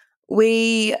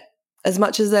we, as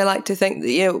much as they like to think,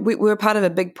 we're part of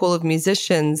a big pool of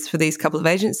musicians for these couple of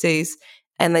agencies,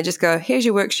 and they just go, here's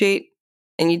your worksheet.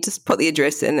 And you just put the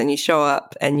address in and you show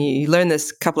up and you learn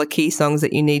this couple of key songs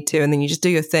that you need to, and then you just do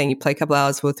your thing. You play a couple of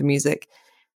hours worth of music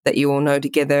that you all know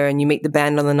together, and you meet the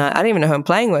band on the night. I don't even know who I'm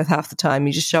playing with half the time.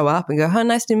 You just show up and go, oh,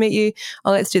 nice to meet you.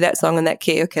 Oh, let's do that song in that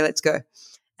key. Okay, let's go.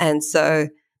 And so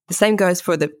the same goes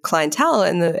for the clientele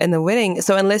in the wedding.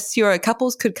 So unless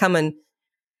couples could come and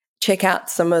check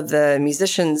out some of the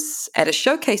musicians at a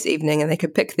showcase evening and they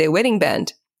could pick their wedding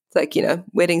band. It's like,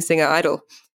 Wedding Singer Idol.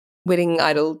 Wedding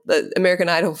Idol, the American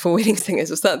Idol for wedding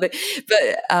singers or something.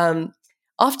 But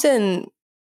often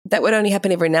that would only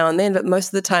happen every now and then, but most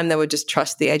of the time they would just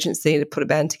trust the agency to put a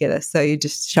band together. So you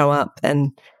just show up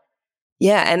and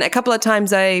a couple of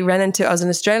times I was in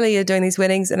Australia doing these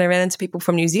weddings, and I ran into people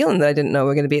from New Zealand that I didn't know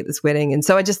were going to be at this wedding. And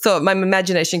so I just thought my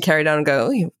imagination carried on and go,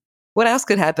 oh, what else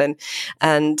could happen?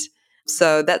 And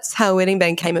so that's how Wedding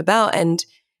Band came about. And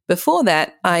before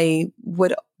that, I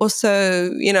would also,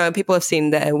 people have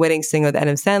seen the Wedding Singer with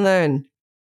Adam Sandler and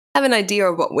have an idea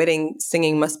of what wedding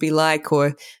singing must be like,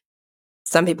 or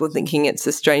some people thinking it's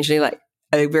a strangely like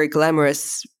a very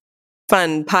glamorous,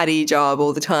 fun party job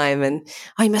all the time. And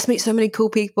you must meet so many cool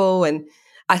people. And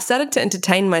I started to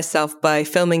entertain myself by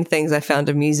filming things I found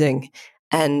amusing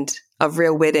and of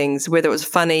real weddings, whether it was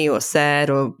funny or sad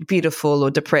or beautiful or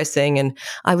depressing. And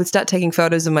I would start taking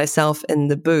photos of myself in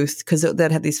the booth, because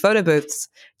they'd have these photo booths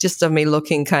just of me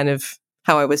looking kind of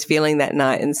how I was feeling that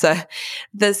night. And so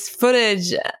this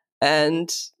footage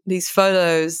and these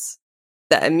photos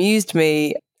that amused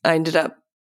me, I ended up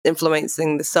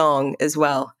influencing the song as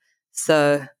well.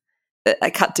 So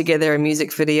I cut together a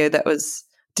music video that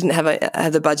didn't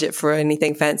have the budget for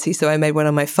anything fancy, so I made one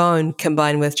on my phone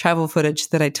combined with travel footage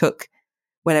that I took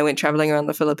when I went traveling around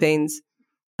the Philippines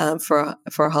for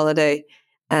a holiday.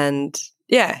 And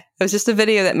it was just a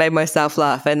video that made myself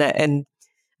laugh. And I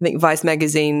think Vice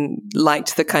magazine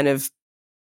liked the kind of,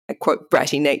 quote,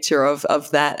 bratty nature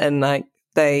of that, and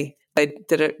they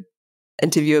did an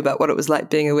interview about what it was like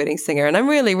being a wedding singer. And I'm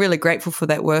really, really grateful for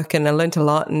that work, and I learned a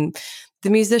lot. And the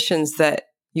musicians that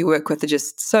you work with are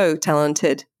just so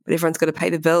talented, but everyone's got to pay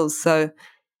the bills. So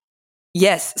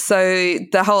yes, so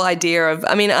the whole idea of,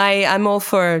 I'm all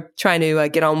for trying to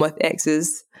get on with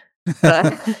exes,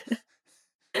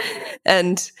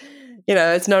 and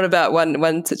it's not about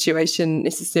one situation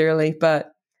necessarily,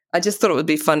 but I just thought it would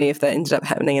be funny if that ended up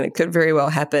happening, and it could very well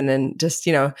happen. And just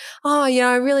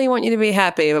I really want you to be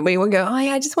happy, but we would go,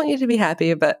 I just want you to be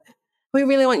happy, but we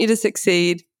really want you to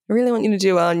succeed. I really want you to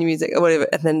do well in your music or whatever.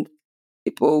 And then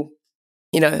people,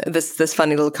 this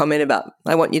funny little comment about,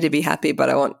 I want you to be happy, but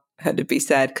I want her to be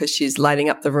sad because she's lighting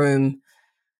up the room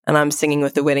and I'm singing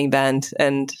with the wedding band.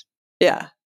 And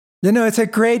it's a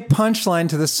great punchline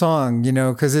to the song,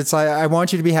 because it's I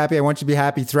want you to be happy. I want you to be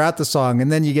happy throughout the song. And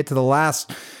then you get to the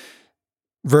last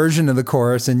version of the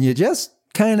chorus and you just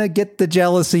kind of get the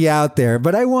jealousy out there,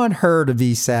 but I want her to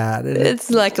be sad. It's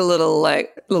like a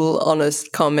little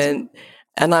honest comment.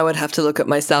 And I would have to look at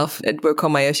myself and work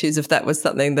on my issues if that was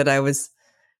something that I was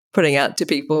putting out to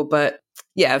people. But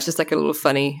it was just like a little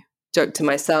funny joke to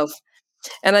myself.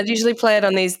 And I'd usually play it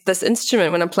on this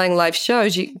instrument when I'm playing live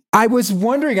shows. I was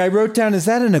wondering, I wrote down, is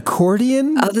that an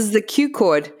accordion? Oh, this is the Q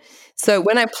chord. So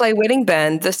when I play wedding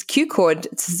band, this Q chord,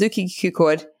 it's Suzuki Q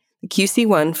chord, the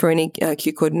QC1 for any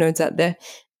Q chord nerds out there.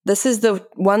 This is the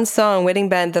one song, wedding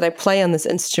band, that I play on this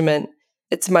instrument.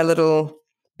 It's my little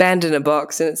band in a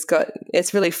box, and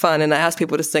it's really fun. And I ask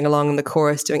people to sing along in the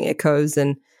chorus doing echoes.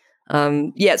 And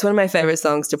it's one of my favorite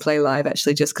songs to play live,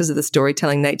 actually, just because of the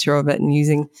storytelling nature of it and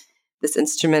using this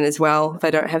instrument as well if I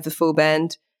don't have the full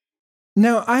band.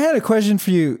 Now, I had a question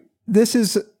for you. This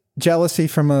is jealousy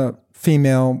from a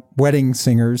female wedding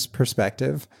singer's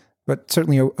perspective, but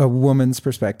certainly a woman's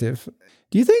perspective.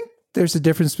 Do you think there's a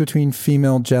difference between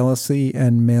female jealousy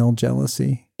and male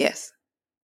jealousy? Yes.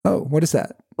 Oh, what is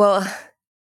that? Well,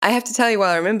 I have to tell you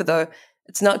while I remember, though,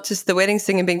 it's not just the wedding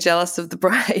singer being jealous of the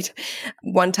bride.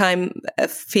 One time, a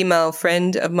female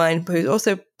friend of mine who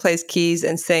also plays keys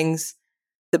and sings,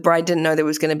 the bride didn't know there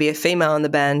was going to be a female in the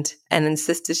band and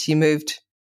insisted she moved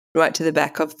right to the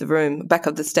back of the room, back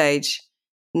of the stage,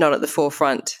 not at the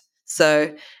forefront.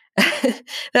 So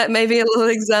that may be a little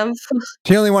example.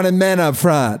 She only wanted men up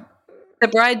front. The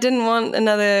bride didn't want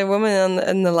another woman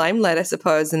in the limelight, I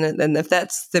suppose. And if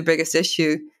that's the biggest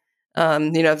issue,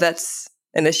 if that's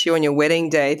an issue on your wedding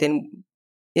day, then,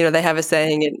 they have a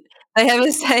saying in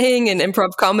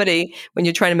improv comedy when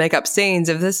you're trying to make up scenes.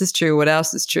 If this is true, what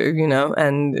else is true,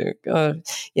 And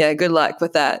good luck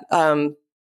with that.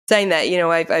 Saying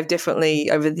that, I've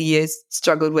definitely over the years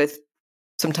struggled with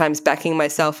sometimes backing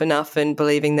myself enough and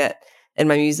believing that in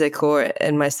my music or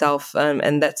in myself.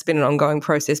 And that's been an ongoing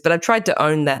process. But I've tried to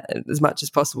own that as much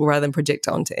as possible rather than project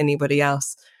it onto anybody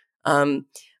else. I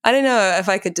don't know if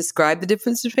I could describe the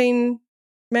difference between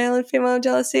male and female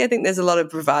jealousy. I think there's a lot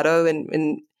of bravado and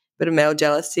a bit of male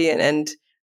jealousy, and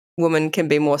women can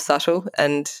be more subtle.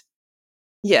 And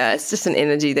yeah, it's just an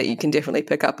energy that you can definitely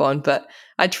pick up on. But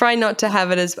I try not to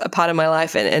have it as a part of my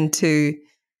life and to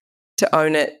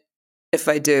own it if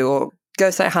I do, or go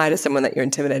say hi to someone that you're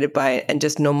intimidated by and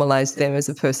just normalize them as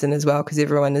a person as well, because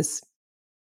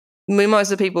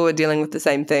most of the people are dealing with the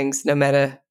same things no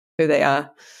matter who they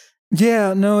are.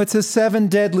 Yeah, no, it's a 7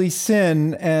 deadly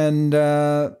sin. And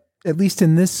at least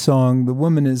in this song, the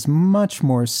woman is much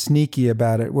more sneaky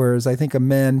about it. Whereas I think a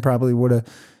man probably would have,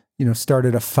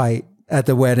 started a fight at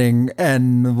the wedding,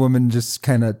 and the woman just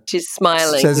kind of she's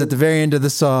smiling, says at the very end of the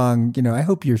song, I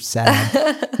hope you're sad.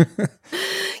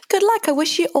 Good luck. I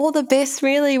wish you all the best.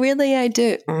 Really, really, I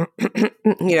do. Oh,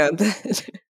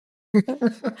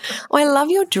 I love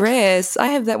your dress. I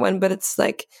have that one, but it's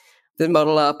like the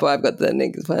model up, or I've got the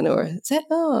next one, or is that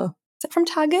from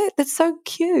Target? That's so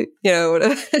cute.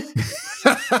 Whatever.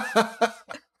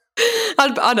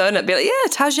 I'd own it, be like, yeah,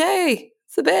 Target,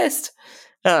 it's the best.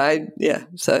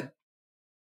 So.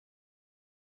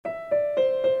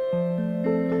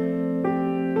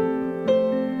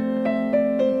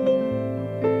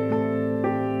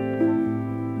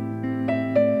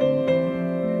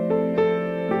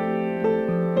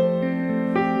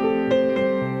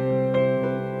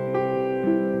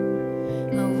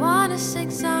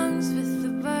 Sing songs with the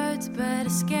birds, but I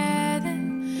scare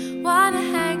them. Wanna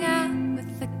hang out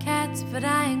with the cats, but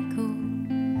I ain't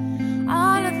cool.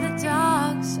 All of the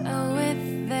dogs are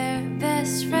with their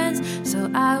best friends,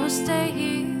 so I will stay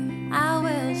here, I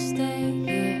will stay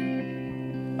here.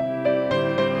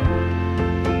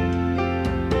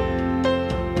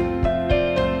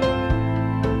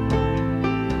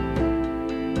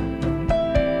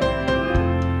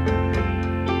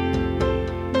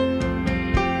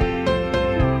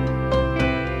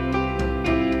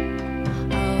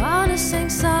 Sing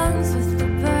songs with the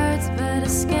birds, but I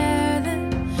scare them.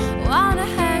 Wanna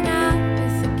hang out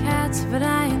with the cats, but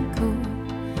I ain't cool.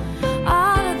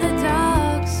 All of the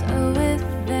dogs are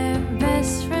with their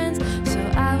best friends, so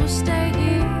I will stay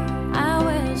here, I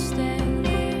will stay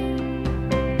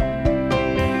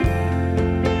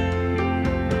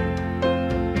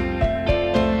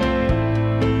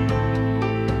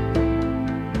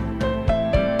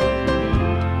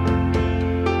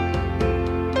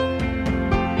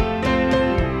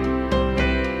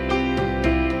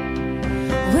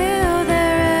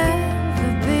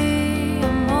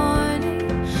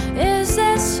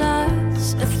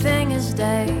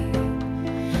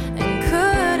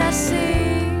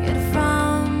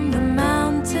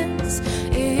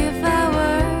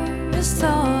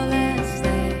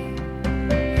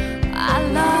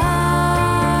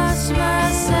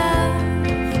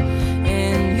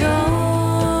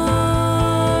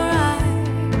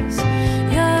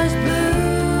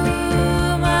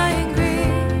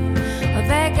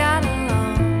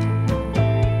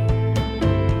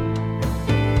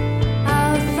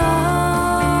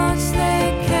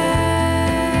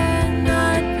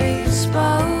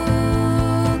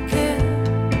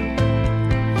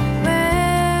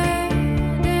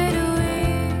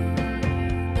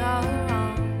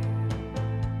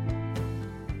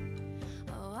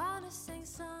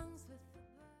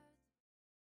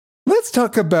Let's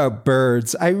talk about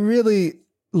birds. I really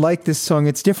like this song.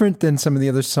 It's different than some of the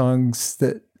other songs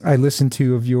that I listen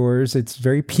to of yours. It's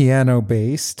very piano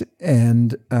based,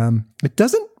 and it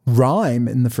doesn't rhyme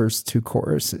in the first 2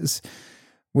 choruses,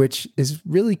 which is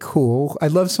really cool. I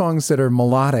love songs that are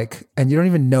melodic and you don't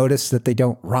even notice that they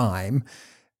don't rhyme,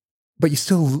 but you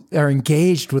still are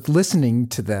engaged with listening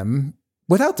to them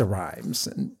without the rhymes.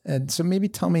 And so maybe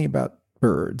tell me about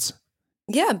Birds.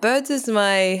 Yeah, Birds is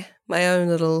my own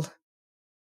little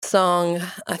song.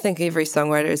 I think every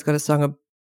songwriter has got a song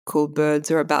called Birds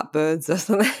or about birds or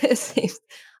something.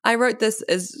 I wrote this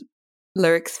as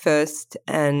lyrics first,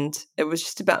 and it was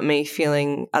just about me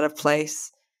feeling out of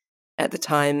place at the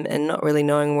time and not really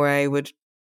knowing where I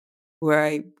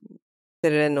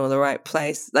fit it in, or the right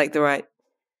place, like the right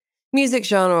music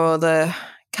genre or the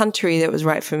country that was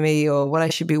right for me, or what I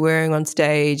should be wearing on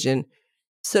stage, and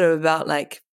sort of about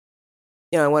like,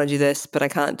 I want to do this, but I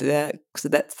can't do that, so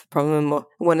that's the problem. Or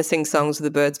I want to sing songs with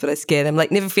the birds, but I scare them. Like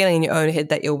never feeling in your own head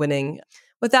that you're winning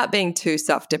without being too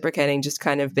self-deprecating, just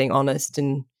kind of being honest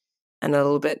and a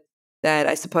little bit that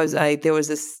I suppose there was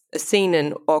a scene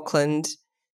in Auckland,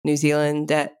 New Zealand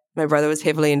that my brother was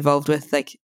heavily involved with.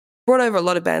 Like brought over a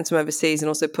lot of bands from overseas and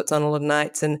also puts on a lot of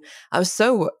nights. And I was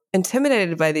so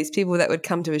intimidated by these people that would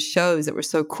come to his shows that were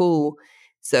so cool.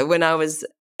 So when I was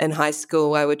in high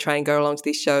school, I would try and go along to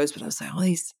these shows, but I was like, oh,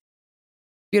 these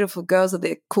beautiful girls with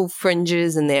their cool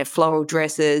fringes and their floral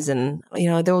dresses. And, they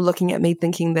were looking at me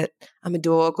thinking that I'm a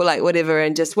dork or like whatever,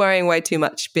 and just worrying way too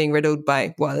much, being riddled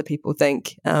by what other people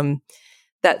think.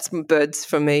 That's Birds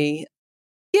for me.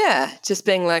 Yeah, just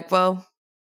being like, well,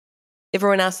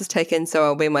 everyone else is taken, so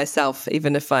I'll be myself,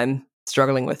 even if I'm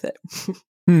struggling with it.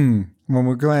 Well,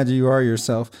 we're glad you are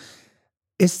yourself.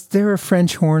 Is there a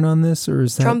French horn on this, or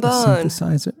is that trombone? A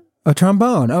synthesizer? A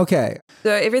trombone, okay.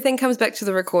 So everything comes back to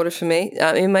the recorder for me.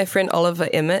 And my friend Oliver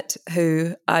Emmett,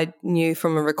 who I knew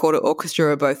from a recorder orchestra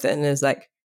we're both in as like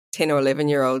 10 or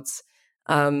 11-year-olds,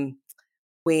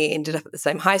 we ended up at the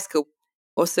same high school.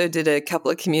 Also did a couple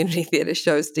of community theatre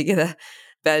shows together,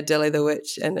 Bad Dilly the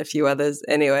Witch and a few others.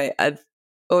 Anyway, I've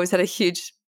always had a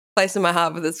huge place in my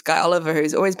heart with this guy, Oliver,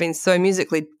 who's always been so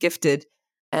musically gifted.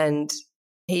 And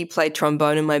he played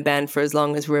trombone in my band for as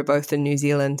long as we were both in New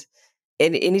Zealand.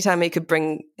 And anytime he could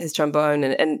bring his trombone,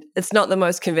 and it's not the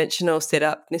most conventional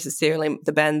setup necessarily,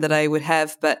 the band that I would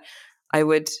have, but I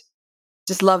would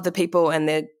just love the people and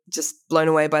they're just blown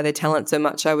away by their talent so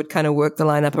much. I would kind of work the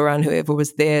lineup around whoever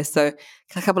was there. So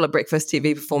a couple of Breakfast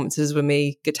TV performances with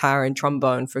me, guitar and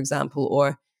trombone, for example,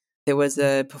 or there was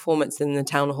a performance in the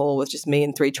town hall with just me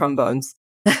and 3 trombones.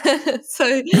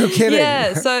 So no kidding.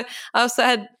 Yeah, so I also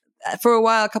had, for a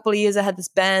while, a couple of years, I had this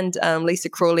band, Lisa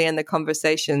Crawley and the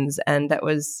Conversations, and that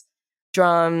was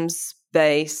drums,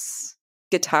 bass,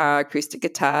 guitar, acoustic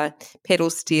guitar,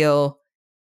 pedal steel,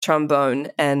 trombone,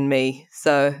 and me.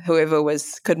 So whoever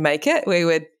could make it, we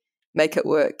would make it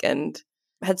work, and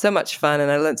I had so much fun,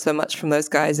 and I learned so much from those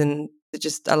guys, and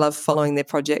I love following their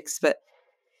projects. But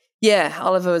yeah,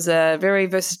 Oliver was a very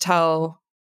versatile.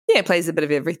 Yeah, plays a bit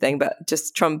of everything, but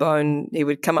just trombone, he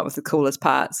would come up with the coolest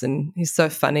parts, and he's so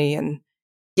funny, and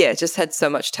yeah, just had so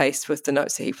much taste with the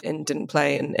notes he didn't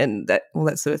play and that all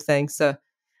that sort of thing. So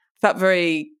felt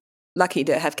very lucky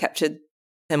to have captured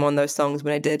him on those songs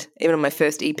when I did, even on my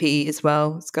first EP as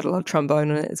well. It's got a lot of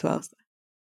trombone on it as well. So,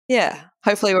 yeah,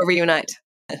 hopefully we'll reunite.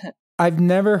 I've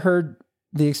never heard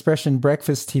the expression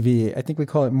breakfast TV. I think we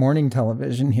call it morning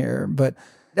television here, but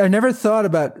I never thought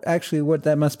about actually what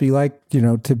that must be like,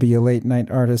 to be a late night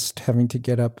artist, having to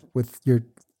get up with your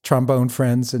trombone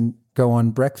friends and go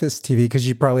on breakfast TV, because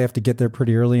you probably have to get there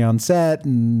pretty early on set.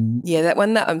 And yeah, that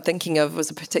one that I'm thinking of was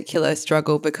a particular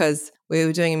struggle because we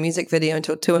were doing a music video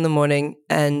until 2 a.m.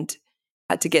 and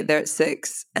had to get there at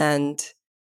 6. And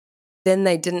then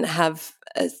they didn't have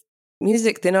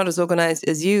music. They're not as organized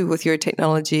as you with your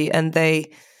technology, and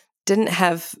they didn't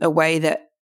have a way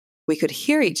that we could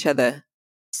hear each other.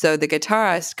 So the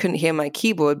guitarist couldn't hear my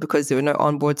keyboard because there were no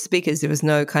onboard speakers. There was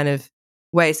no kind of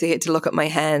way. So he had to look at my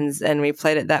hands, and we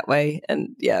played it that way.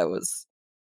 And yeah, it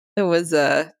was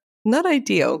not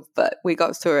ideal, but we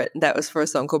got through it. That was for a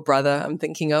song called Brother, I'm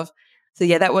thinking of. So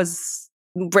yeah, that was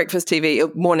breakfast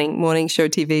TV, morning show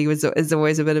TV is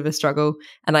always a bit of a struggle.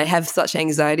 And I have such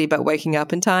anxiety about waking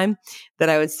up in time that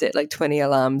I would set like 20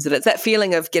 alarms. And it's that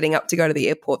feeling of getting up to go to the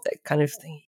airport, that kind of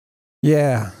thing.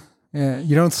 Yeah. Yeah,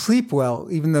 you don't sleep well,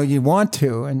 even though you want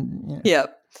to. And yeah.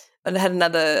 And I had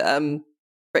another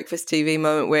breakfast TV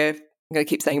moment where, I'm going to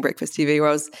keep saying breakfast TV, where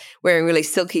I was wearing really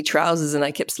silky trousers and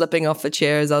I kept slipping off the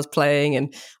chair as I was playing,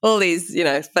 and all these,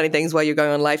 funny things while you're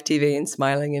going on live TV and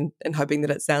smiling and hoping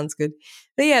that it sounds good.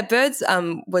 But yeah, Birds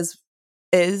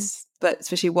but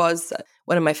especially was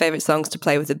one of my favorite songs to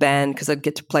play with the band, because I'd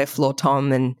get to play a floor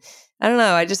tom, and I don't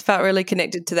know, I just felt really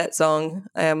connected to that song,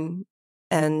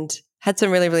 and had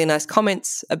some really, really nice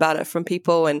comments about it from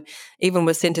people, and even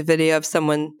was sent a video of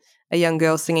a young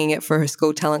girl singing it for her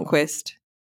school talent quest.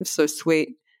 It was so sweet.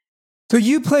 So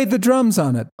you played the drums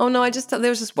on it? Oh no, there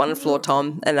was just one floor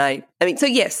tom, and so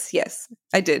yes,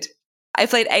 I did. I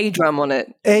played a drum on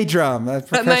it. A drum,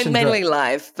 but mainly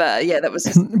live. But yeah, that was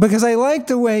just because I like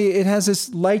the way it has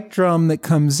this light drum that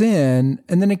comes in,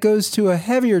 and then it goes to a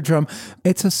heavier drum.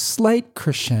 It's a slight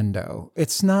crescendo.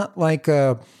 It's not like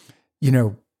a,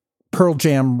 Pearl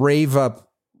Jam rave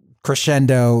up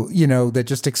crescendo, that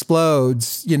just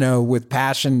explodes, with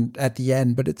passion at the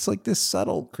end. But it's like this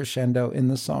subtle crescendo in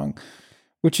the song,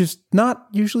 which is not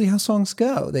usually how songs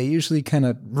go. They usually kind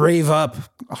of rave up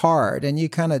hard, and you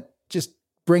kind of just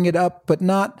bring it up, but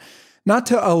not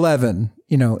to 11,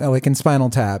 like in Spinal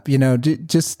Tap,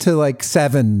 just to like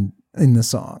 7 in the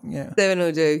song. Yeah. 7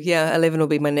 will do. Yeah. 11 will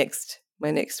be my next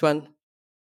one.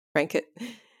 Crank it.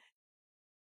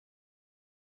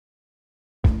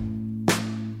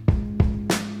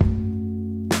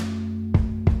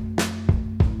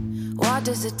 How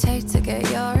does it take to get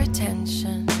your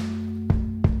attention?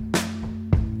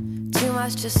 Too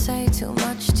much to say, too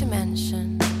much to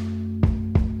mention.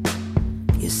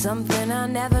 You're something I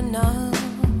never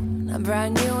known, a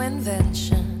brand new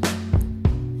invention.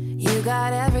 You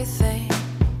got everything,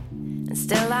 and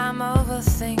still I'm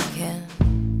overthinking.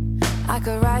 I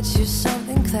could write you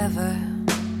something clever.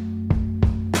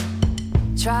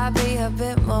 Try be a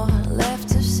bit more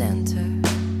left of center.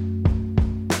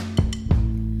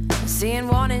 Seeing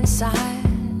warning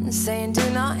signs saying do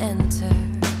not enter.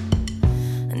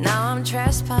 And now I'm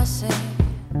trespassing,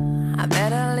 I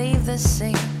better leave the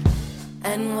scene.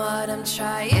 And what I'm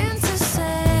trying to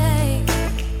say,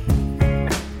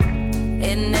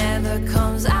 it never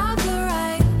comes out the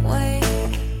right way.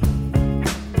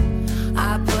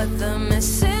 I put the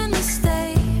missing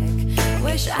mistake,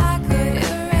 wish I could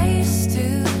erase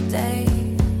today.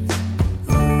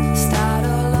 Start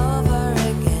all over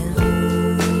again,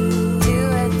 do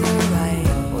it the right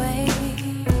way.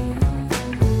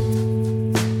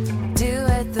 Do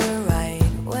it the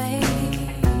right way.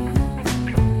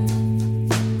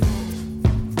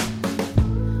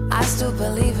 I still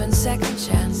believe in second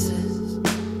chances.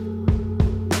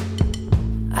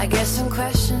 I guess some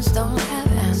questions don't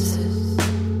have answers.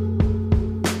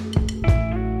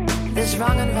 There's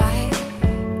wrong and right,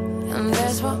 and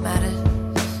there's what matters.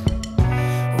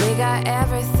 We got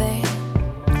everything,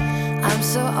 I'm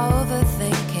so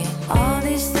overthinking. All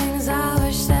these things I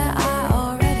wish that I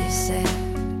already said,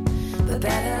 but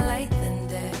better late than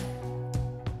dead.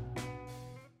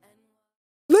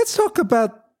 Let's talk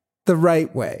about the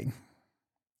right way,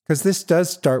 because this does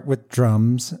start with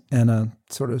drums and a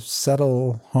sort of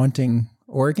subtle, haunting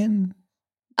organ.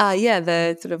 Yeah,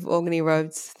 the sort of organy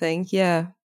Rhodes thing, yeah.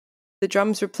 The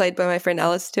drums were played by my friend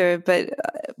Alistair, but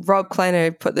Rob Kleiner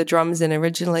put the drums in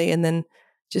originally and then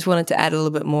just wanted to add a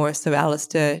little bit more, so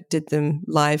Alistair did them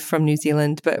live from New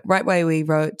Zealand. But Right Way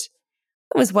it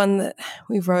was one that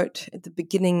we wrote at the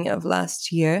beginning of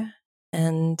last year,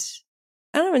 and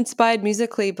I don't know, inspired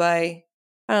musically by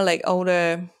kind of like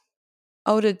older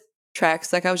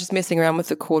tracks. Like I was just messing around with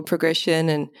the chord progression,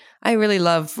 and I really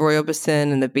love Roy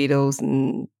Orbison and the Beatles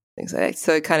and things like that.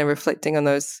 So kind of reflecting on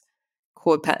those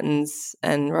chord patterns,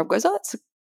 and Rob goes, "Oh,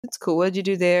 that's cool. What did you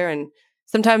do there?" And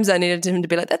sometimes I needed him to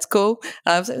be like, "That's cool."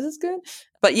 I was like, "That's good,"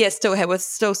 but yeah, with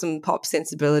still some pop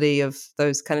sensibility of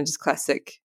those kind of just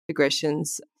classic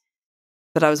progressions.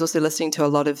 But I was also listening to a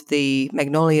lot of the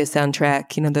Magnolia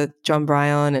soundtrack, the John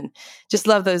Bryan, and just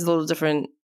love those little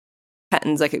different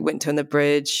patterns like it went to in the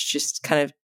bridge. Just kind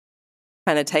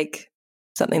of take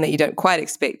something that you don't quite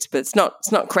expect, but it's not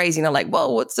crazy. Not like, whoa,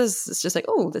 what's this? It's just like,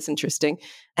 oh, that's interesting.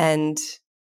 And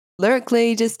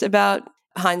lyrically, just about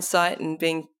hindsight and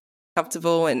being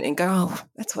comfortable and go, oh,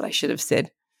 that's what I should have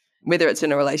said, whether it's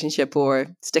in a relationship or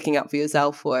sticking up for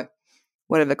yourself or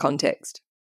whatever context.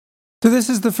 So this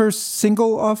is the first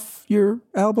single off your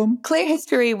album? Clear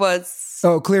History was...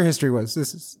 Oh, Clear History was.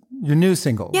 This is your new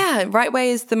single. Yeah, Right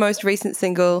Way is the most recent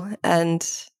single, and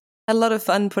had a lot of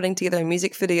fun putting together a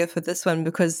music video for this one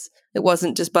because it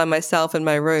wasn't just by myself in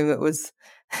my room. It was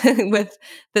with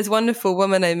this wonderful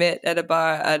woman I met at a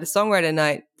bar at a songwriter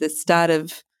night the start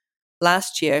of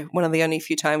last year, one of the only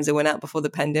few times I went out before the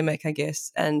pandemic, I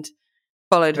guess, and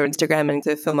followed her Instagram and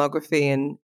her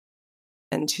filmography,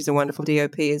 and she's a wonderful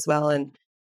DOP as well. And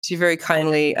she very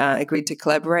kindly agreed to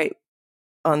collaborate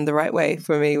on The Right Way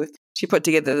for me. She put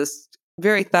together this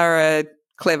very thorough,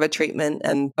 clever treatment,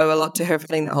 and owe a lot to her for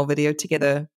putting the whole video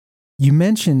together. You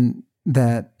mentioned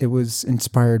that it was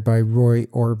inspired by Roy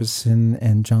Orbison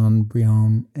and John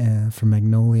Bryan from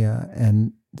Magnolia.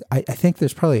 And I think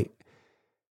there's probably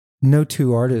no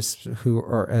two artists who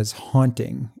are as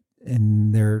haunting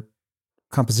in their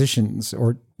compositions,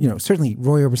 or certainly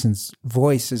Roy Orbison's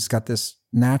voice has got this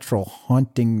natural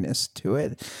hauntingness to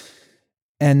it,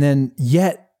 and then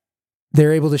yet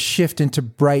they're able to shift into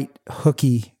bright,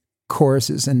 hooky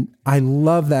choruses, and I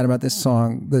love that about this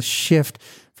song, the shift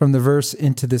from the verse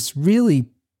into this really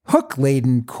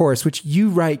hook-laden chorus, which you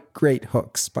write great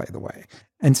hooks, by the way.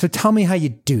 And so tell me how you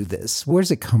do this. Where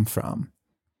does it come from?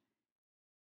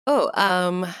 Oh,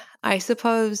 I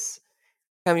suppose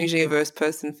I'm usually a verse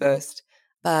person first,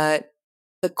 but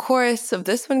the chorus of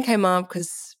this one came up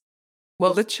because,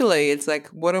 well, literally, it's like,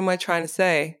 what am I trying to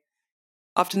say?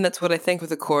 Often that's what I think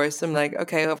with a chorus. I'm like,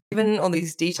 okay, I've given all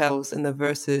these details in the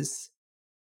verses,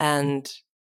 and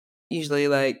usually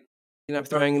like,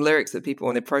 throwing lyrics at people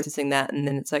and they're processing that. And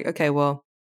then it's like, okay, well,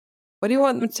 what do you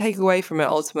want them to take away from it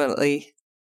ultimately?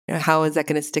 How is that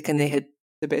going to stick in their head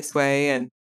the best way?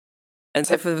 And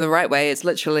so for The Right Way, it's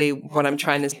literally what I'm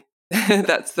trying to,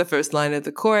 that's the first line of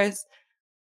the chorus.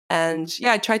 And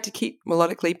yeah, I tried to keep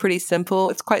melodically pretty simple.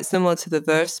 It's quite similar to the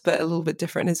verse, but a little bit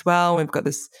different as well. We've got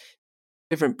this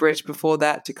different bridge before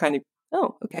that to kind of,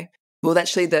 oh, okay. Well,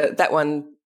 actually, that one,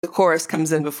 the chorus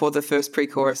comes in before the first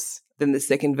pre-chorus, then the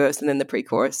second verse, and then the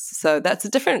pre-chorus. So that's a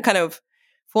different kind of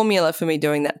formula for me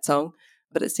doing that song,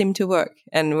 but it seemed to work.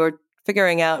 And we're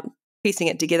figuring out, piecing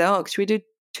it together. Oh, should we do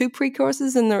 2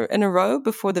 pre-choruses in a row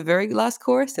before the very last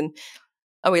chorus? And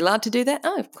are we allowed to do that?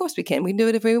 Oh, of course we can. We can do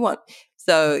it if we want.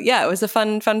 So yeah, it was a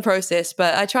fun process,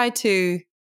 but I tried to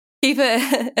keep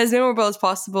it as memorable as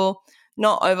possible,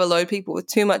 not overload people with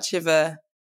too much of a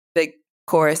big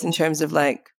chorus in terms of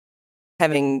like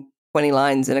having 20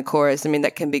 lines in a chorus. I mean,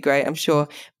 that can be great, I'm sure.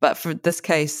 But for this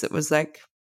case, it was like,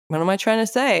 what am I trying to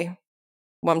say?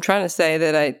 Well, I'm trying to say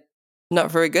that I'm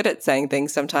not very good at saying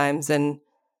things sometimes. And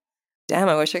damn,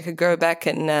 I wish I could go back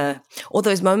and all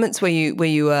those moments where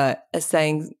you are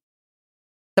saying,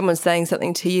 someone's saying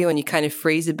something to you and you kind of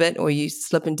freeze a bit, or you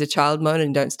slip into child mode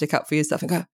and don't stick up for yourself and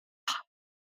go,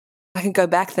 I can go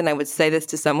back, then I would say this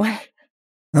to someone.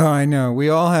 Oh, I know. We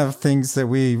all have things that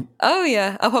we... Oh,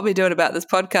 yeah. I'll probably do it about this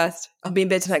podcast. I'll be in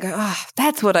bed tonight go,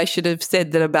 that's what I should have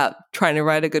said that about trying to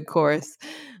write a good chorus.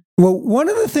 Well, one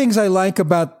of the things I like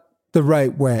about The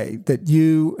Right Way that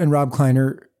you and Rob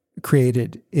Kleiner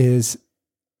created is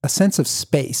a sense of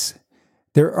space.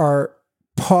 There are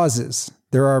pauses.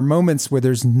 There are moments where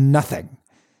there's nothing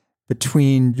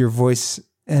between your voice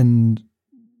and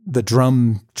the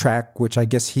drum track, which I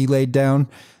guess he laid down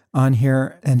on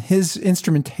here. And his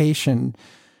instrumentation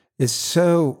is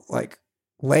so like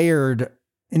layered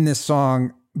in this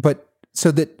song, but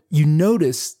so that you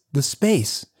notice the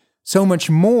space so much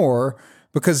more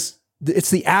because it's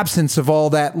the absence of all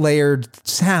that layered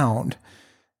sound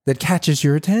that catches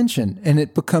your attention, and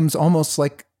it becomes almost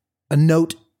like a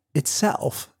note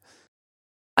itself.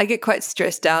 I get quite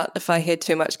stressed out if I hear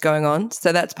too much going on.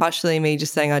 So that's partially me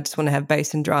just saying I just want to have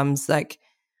bass and drums. Like,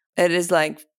 it is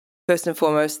like first and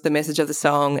foremost the message of the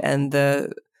song and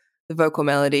the vocal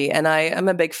melody. And I'm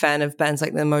a big fan of bands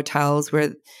like the Motels,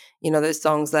 where, you know, those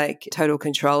songs like Total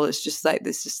Control, it's just like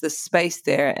there's just this space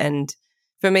there. And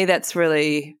for me, that's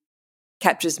really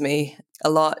captures me a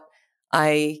lot.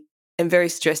 I am very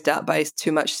stressed out by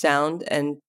too much sound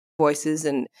and voices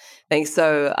and things.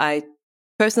 So I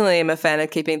personally am a fan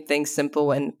of keeping things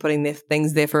simple and putting the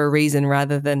things there for a reason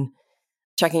rather than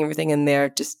chucking everything in there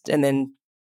just and then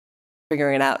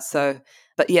figuring it out. So,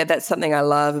 but yeah, that's something I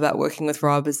love about working with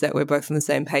Rob, is that we're both on the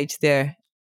same page there.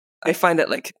 I find it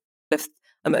like if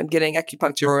I'm getting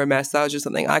acupuncture or a massage or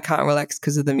something, I can't relax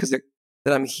because of the music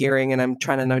that I'm hearing and I'm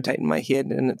trying to notate in my head,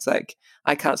 and it's like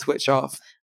I can't switch off.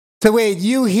 So wait,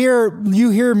 you hear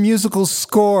musical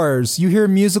scores. You hear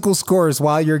musical scores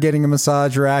while you're getting a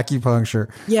massage or acupuncture.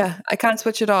 Yeah, I can't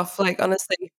switch it off. Like,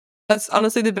 honestly, that's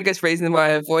honestly the biggest reason why I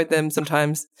avoid them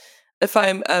sometimes. If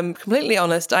I'm completely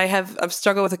honest, I've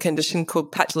struggled with a condition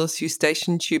called patulous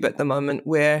eustachian tube at the moment,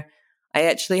 where I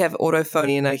actually have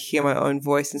autophony and I hear my own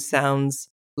voice and sounds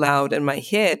loud in my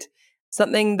head.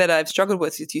 Something that I've struggled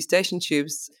with eustachian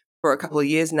tubes for a couple of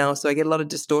years now, so I get a lot of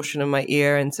distortion in my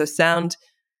ear, and so sound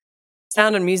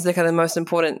and music are the most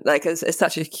important, like it's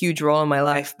such a huge role in my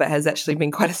life, but has actually been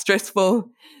quite a stressful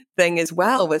thing as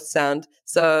well with sound.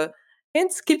 So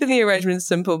hence keeping the arrangements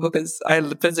simple, because I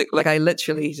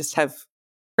literally just have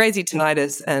crazy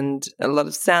tinnitus, and a lot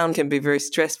of sound can be very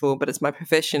stressful, but it's my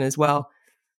profession as well.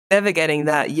 Navigating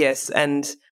that, yes,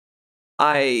 and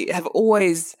I have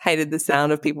always hated the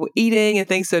sound of people eating and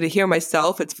things, so to hear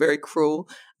myself, it's very cruel.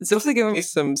 It's also given me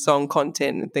some song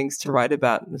content and things to write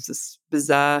about. It's just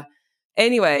bizarre.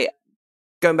 Anyway,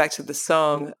 going back to the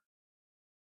song,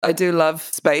 I do love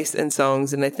space in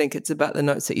songs, and I think it's about the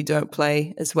notes that you don't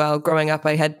play as well. Growing up,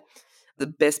 I had the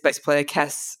best bass player,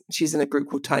 Cass. She's in a group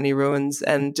called Tiny Ruins,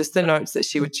 and just the notes that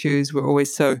she would choose were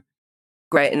always so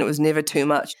great, and it was never too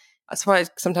much. That's why I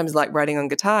sometimes like writing on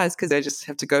guitars, because I just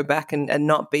have to go back and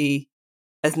not be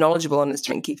as knowledgeable on this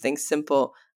and keep things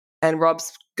simple. And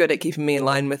Rob's good at keeping me in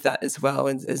line with that as well,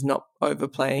 and is not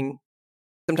overplaying.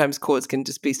 Sometimes chords can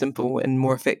just be simple and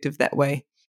more effective that way.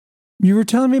 You were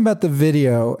telling me about the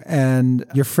video, and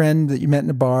your friend that you met in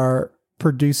a bar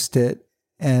produced it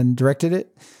and directed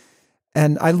it.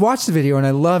 And I watched the video and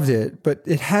I loved it, but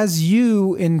it has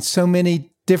you in so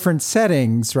many different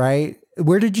settings, right?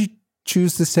 Where did you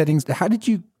choose the settings? How did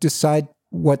you decide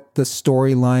what the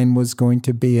storyline was going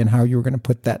to be and how you were going to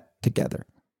put that together?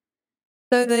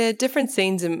 So the different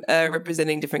scenes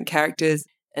representing different characters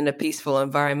in a peaceful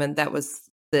environment. That was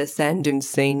the sand dunes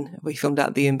scene. We filmed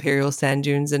out the Imperial sand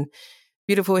dunes, and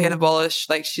beautiful Heather Wallish,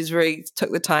 like she's really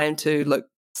took the time to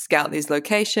scout these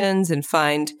locations and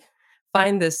find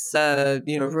find this,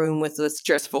 room with this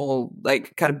stressful,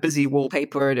 like kind of busy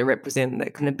wallpaper to represent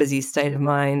that kind of busy state of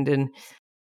mind. And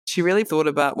she really thought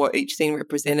about what each scene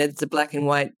represented. It's a black and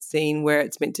white scene where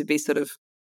it's meant to be sort of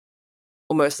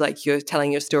almost like you're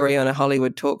telling your story on a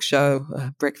Hollywood talk show,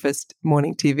 a breakfast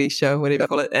morning TV show, whatever you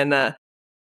call it, and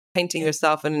painting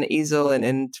yourself on an easel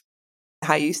and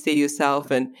how you see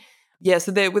yourself. And yeah,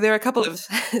 so there are a couple of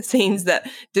scenes that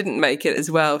didn't make it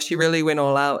as well. She really went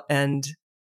all out and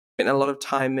spent a lot of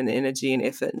time and energy and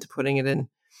effort into putting it in.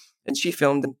 And she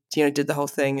filmed and, did the whole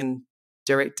thing and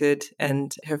directed,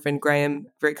 and her friend Graham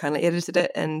very kindly edited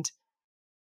it. And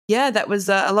yeah, that was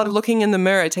a lot of looking in the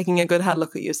mirror, taking a good hard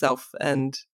look at yourself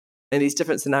and in these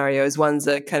different scenarios. One's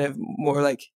a kind of more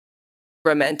like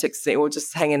romantic scene or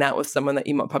just hanging out with someone that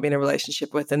you might probably in a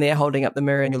relationship with, and they're holding up the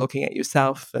mirror and you're looking at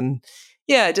yourself. And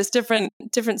yeah, just different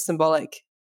symbolic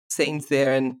scenes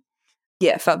there. And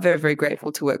yeah, I felt very, very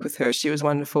grateful to work with her. She was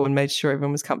wonderful and made sure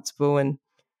everyone was comfortable, and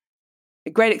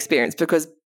a great experience because,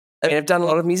 I've done a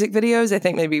lot of music videos, I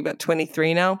think maybe about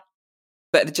 23 now,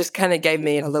 but it just kind of gave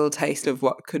me a little taste of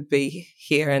what could be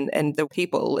here, and the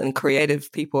people and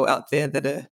creative people out there that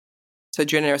are so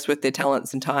generous with their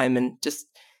talents and time. And just,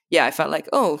 yeah, I felt like,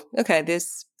 oh, okay,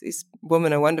 these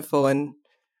women are wonderful, and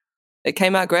it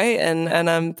came out great, and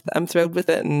I'm thrilled with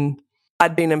it. And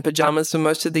I'd been in pajamas for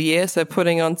most of the year, so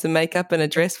putting on some makeup and a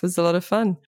dress was a lot of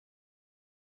fun.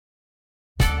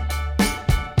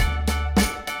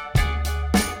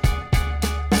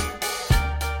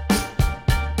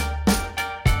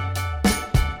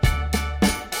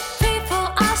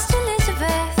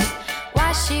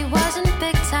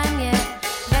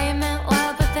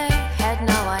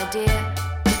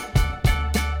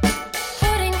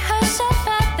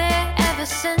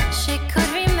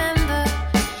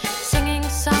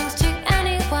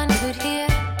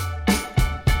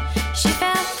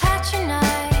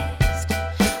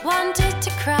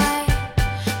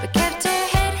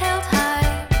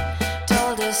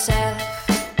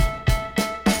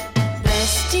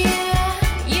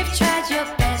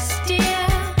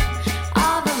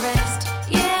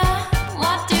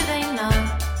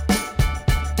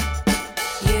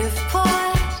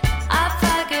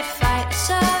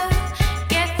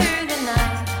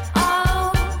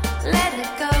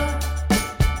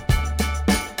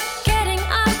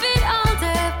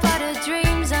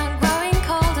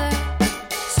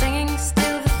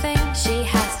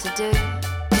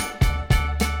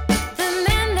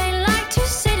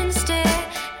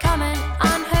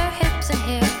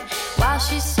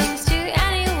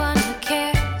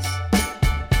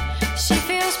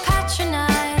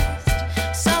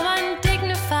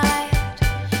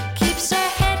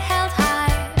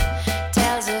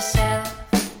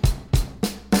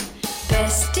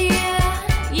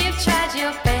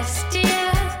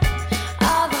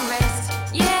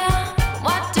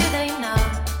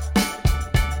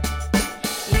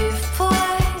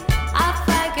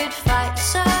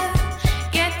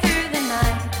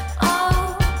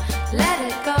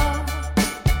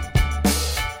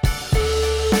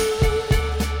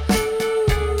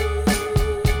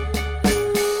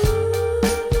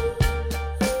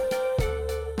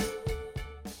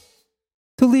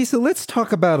 So, Lisa, let's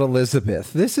talk about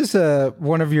Elizabeth. This is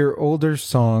one of your older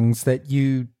songs that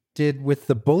you did with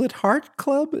the Bullet Heart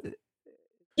Club.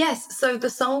 Yes, so the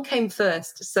song came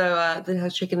first. So the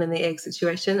chicken and the egg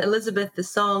situation. Elizabeth, the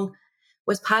song,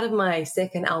 was part of my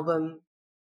second album,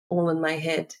 All in My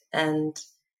Head. And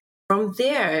from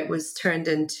there, it was turned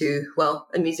into,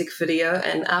 a music video.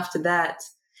 And after that,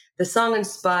 the song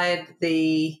inspired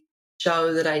the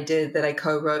show that I did that I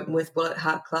co-wrote with Bullet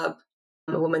Heart Club,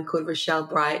 a woman called Rochelle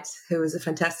Bright, who was a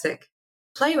fantastic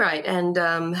playwright. And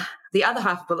the other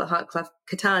half of Bullet Heart Club,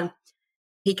 Catan,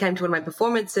 he came to one of my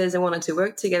performances and wanted to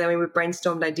work together. We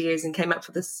brainstormed ideas and came up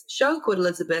with this show called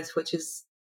Elizabeth, which is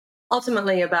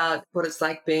ultimately about what it's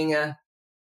like being a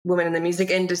woman in the music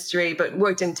industry, but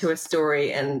worked into a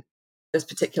story. And this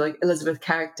particular Elizabeth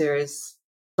character is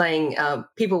playing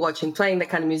people watching, playing that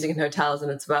kind of music in hotels.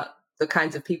 And it's about the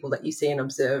kinds of people that you see and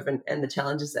observe and the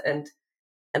challenges and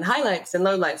highlights and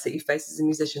lowlights that you face as a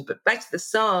musician. But back to the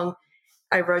song,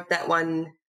 I wrote that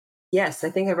one. Yes, I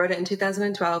think I wrote it in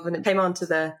 2012 and it came onto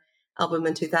the album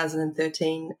in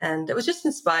 2013. And it was just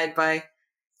inspired by,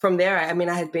 from there,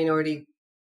 I had been already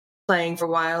playing for a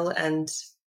while and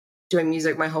doing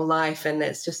music my whole life. And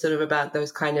it's just sort of about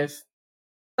those kind of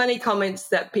funny comments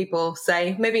that people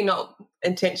say, maybe not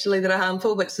intentionally that are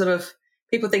harmful, but sort of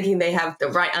people thinking they have the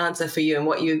right answer for you and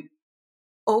what you,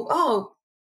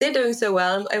 they're doing so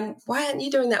well, and why aren't you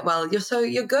doing that well?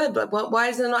 You're good, but why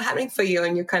is it not happening for you?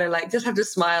 And you kind of just have to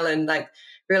smile and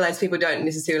realize people don't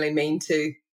necessarily mean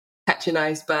to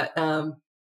patronize, but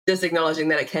just acknowledging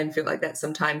that it can feel like that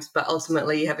sometimes. But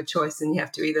ultimately, you have a choice, and you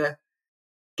have to either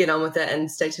get on with it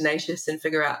and stay tenacious and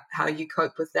figure out how you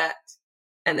cope with that.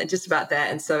 And it's just about that.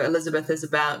 And so Elizabeth is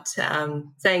about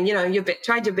saying, you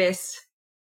tried your best,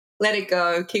 let it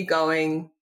go, keep going.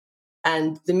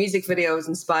 And the music video was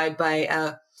inspired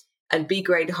by a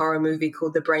B-grade horror movie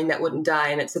called The Brain That Wouldn't Die.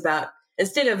 And it's about,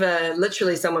 instead of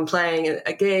literally someone playing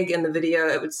a gig in the video,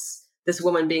 it was this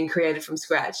woman being created from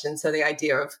scratch. And so the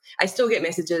idea of, I still get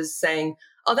messages saying,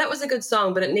 oh, that was a good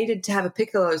song, but it needed to have a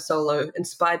piccolo solo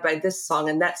inspired by this song,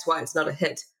 and that's why it's not a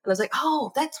hit. And I was like,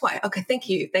 oh, that's why. Okay, thank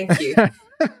you.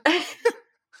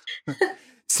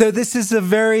 So this is a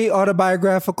very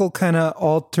autobiographical kind of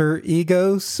alter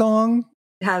ego song?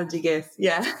 How did you guess?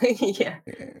 Yeah.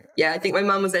 Yeah, I think my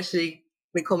mum was actually,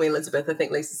 they call me Elizabeth. I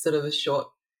think Lisa's sort of a short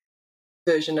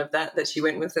version of that she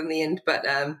went with in the end. But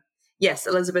yes,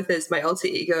 Elizabeth is my alter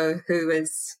ego who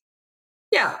is,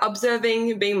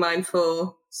 observing, being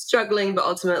mindful, struggling, but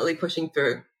ultimately pushing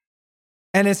through.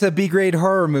 And it's a B-grade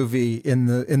horror movie in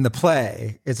the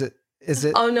play. Is it?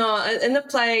 Oh no! In the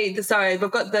play,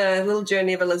 we've got the Little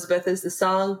Journey of Elizabeth is the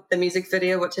song, the music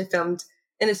video, which I filmed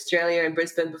in Australia, in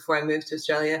Brisbane, before I moved to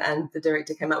Australia, and the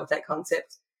director came up with that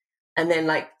concept. And then,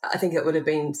 I think it would have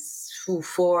been 4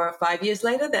 or 5 years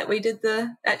later that we did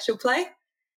the actual play.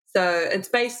 So it's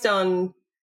based on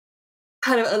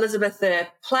kind of Elizabeth, the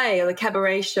play or the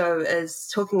cabaret show is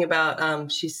talking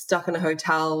about she's stuck in a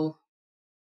hotel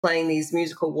playing these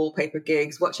musical wallpaper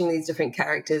gigs, watching these different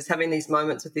characters, having these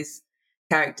moments with these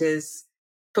characters,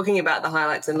 talking about the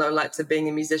highlights and lowlights of being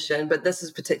a musician. But this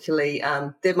is particularly,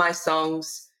 they're my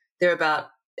songs. There are about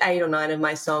 8 or 9 of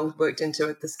my songs worked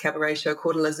into this cabaret show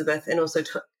called Elizabeth, and also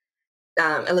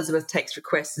Elizabeth takes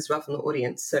requests as well from the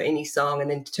audience. So any song, and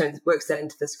then works that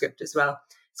into the script as well.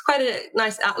 It's quite a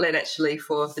nice outlet, actually,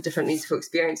 for the different musical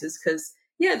experiences because,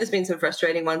 there's been some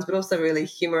frustrating ones, but also really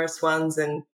humorous ones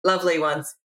and lovely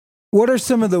ones. What are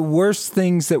some of the worst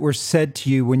things that were said to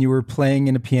you when you were playing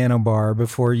in a piano bar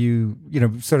before you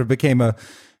sort of became a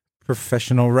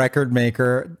professional record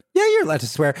maker? Yeah, you're allowed to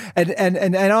swear.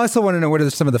 And I also want to know, what are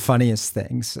some of the funniest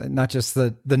things, not just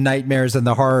the nightmares and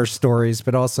the horror stories,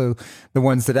 but also the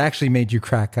ones that actually made you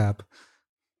crack up?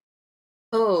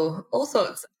 Oh, all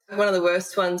sorts. One of the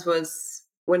worst ones was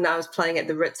when I was playing at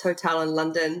the Ritz Hotel in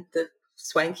London, the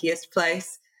swankiest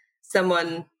place.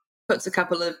 Someone puts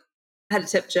had a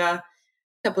tip jar,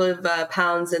 a couple of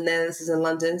pounds in there. This is in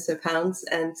London, so pounds,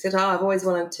 and said, oh, I've always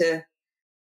wanted to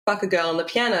fuck a girl on the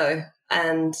piano.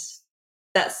 And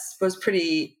that was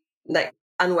pretty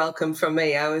unwelcome from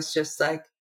me. I was just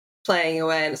playing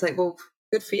away, and it's like, well,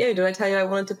 good for you. Did I tell you I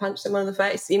wanted to punch someone in the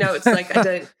face? It's like, I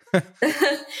don't.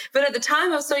 But at the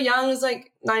time I was so young, I was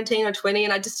 19 or 20,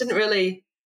 and I just didn't really,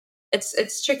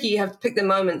 it's tricky. You have to pick the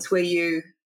moments where you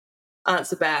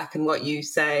answer back and what you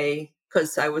say,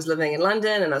 because I was living in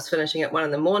London and I was finishing at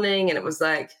 1 a.m, and it was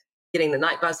getting the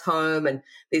night bus home and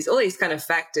all these kind of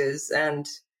factors. And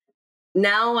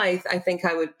now I think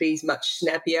I would be much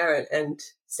snappier and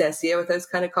sassier with those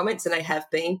kind of comments, and I have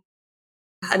been.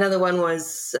 Another one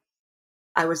was,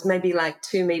 I was maybe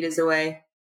 2 meters away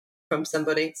from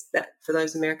somebody. That, for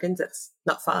those Americans, that's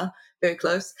not far, very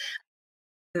close.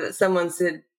 Someone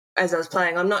said, as I was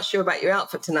playing, I'm not sure about your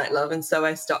outfit tonight, love. And so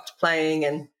I stopped playing.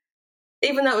 And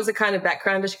even though it was a kind of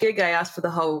backgroundish gig, I asked for the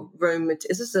whole room.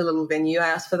 Is this a little venue? I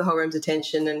asked for the whole room's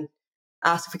attention and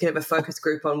asked if we could have a focus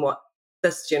group on what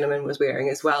this gentleman was wearing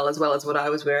as well as what I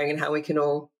was wearing, and how we can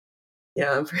all,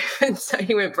 improve. And so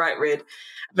he went bright red.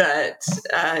 But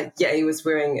he was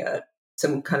wearing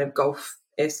some kind of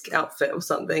golf-esque outfit or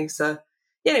something. So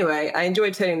anyway, I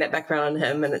enjoyed turning that background on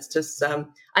him. And it's just,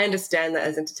 I understand that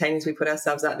as entertainers, we put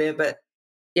ourselves out there, but,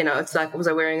 it's was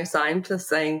I wearing a sign just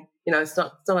saying, it's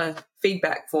not a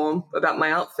feedback form about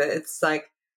my outfit. It's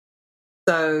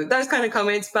so those kind of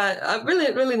comments, but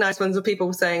really, really nice ones of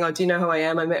people saying, oh, do you know who I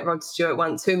am? I met Rod Stewart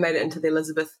once, who made it into the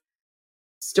Elizabeth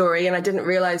story. And I didn't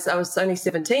realize I was only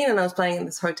 17 and I was playing in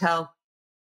this hotel.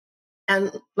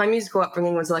 And my musical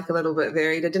upbringing was a little bit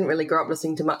varied. I didn't really grow up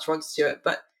listening to much Rod Stewart,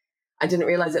 but I didn't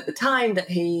realize at the time that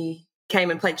he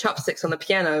came and played chopsticks on the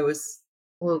piano, was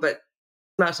a little bit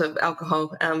smart of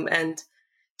alcohol, and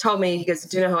told me, he goes,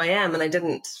 do you know who I am? And I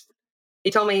didn't.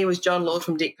 He told me he was John Lord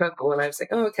from Deep Purple, and I was like,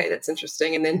 oh, okay, that's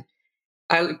interesting. And then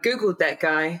I Googled that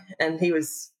guy, and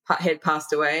had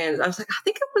passed away, and I was like, I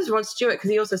think it was Rod Stewart,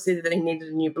 because he also said that he needed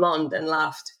a new blonde, and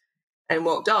laughed and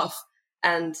walked off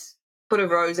and put a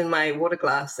rose in my water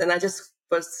glass. And I just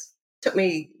took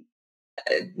me,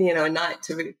 a night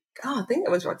to, I think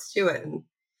it was Rod Stewart. And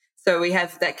so we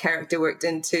have that character worked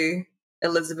into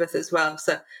Elizabeth as well.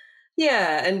 So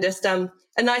Yeah, and just a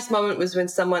nice moment was when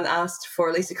someone asked for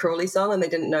a Lisa Crawley song and they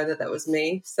didn't know that that was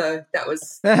me. So that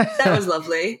was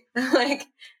lovely. like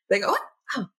oh,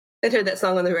 they'd heard that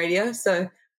song on the radio. So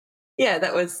yeah,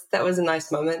 that was a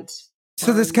nice moment.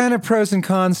 So there's kind of pros and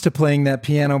cons to playing that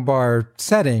piano bar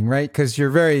setting, right? Because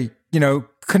you're very,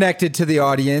 connected to the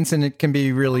audience and it can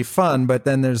be really fun. But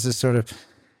then there's this sort of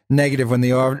negative when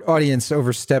the audience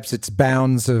oversteps its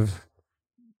bounds of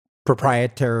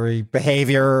proprietary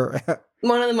behavior.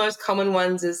 One of the most common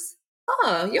ones is,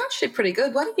 oh, you're actually pretty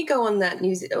good. Why don't you go on why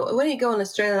don't you go on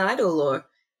Australian Idol or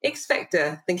X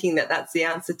Factor, thinking that that's the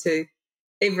answer to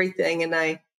everything. And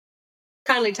I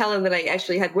kindly tell them that I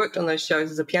actually had worked on those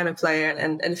shows as a piano player.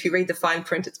 And if you read the fine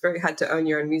print, it's very hard to own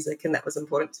your own music. And that was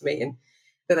important to me. And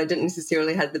that I didn't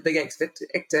necessarily have the big X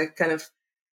Factor kind of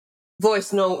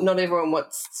voice. No, not everyone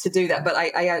wants to do that. But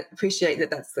I appreciate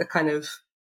that that's the kind of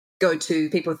go-to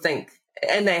people think.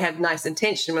 And they have nice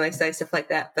intention when they say stuff like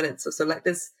that. But it's also like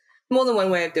there's more than one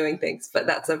way of doing things. But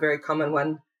that's a very common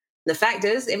one. The fact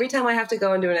is, every time I have to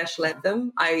go and do a national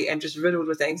anthem, I am just riddled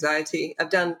with anxiety. I've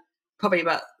done probably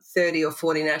about 30 or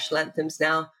 40 national anthems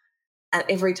now. And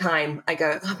every time I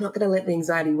go, I'm not going to let the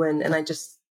anxiety win. And I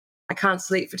can't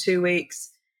sleep for 2 weeks.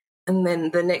 And then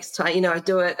the next time, I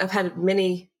do it. I've had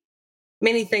many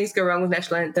things go wrong with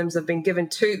national anthems. I've been given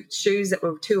 2 shoes that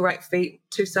were 2 right feet,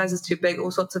 2 sizes too big, all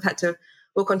sorts. I've had to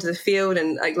walk onto the field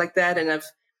and like that. And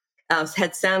I've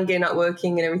had sound gear not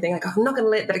working and everything. Like, I'm not going to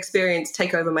let that experience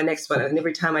take over my next one. And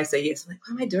every time I say yes, I'm like,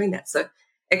 why am I doing that? So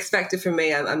X Factor for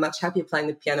me, I'm much happier playing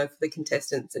the piano for the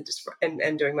contestants and just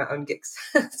and doing my own gigs.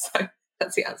 So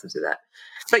that's the answer to that.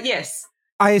 But yes.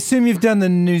 I assume you've done the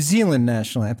New Zealand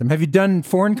national anthem. Have you done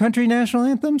foreign country national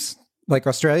anthems like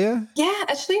Australia? Yeah,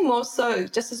 actually more so,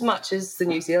 just as much as the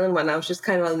New Zealand one. I was just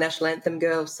kind of a national anthem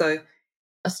girl. So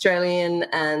Australian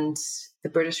and the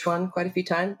British one quite a few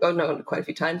times. Oh, no, not quite a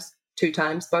few times. 2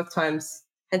 times. Both times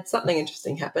had something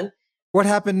interesting happen. What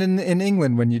happened in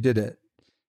England when you did it?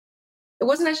 It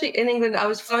wasn't actually in England. I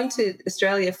was flown to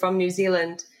Australia from New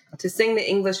Zealand to sing the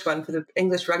English one for the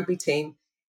English rugby team.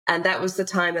 And that was the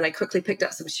time that I quickly picked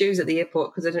up some shoes at the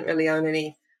airport because I didn't really own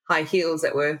any high heels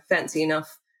that were fancy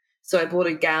enough. So I bought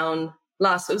a gown.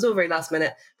 It was all very last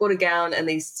minute. Bought a gown and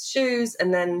these shoes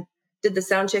and then did the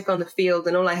sound check on the field.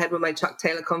 And all I had were my Chuck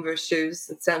Taylor Converse shoes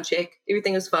and sound check.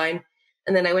 Everything was fine.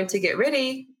 And then I went to get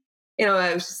ready.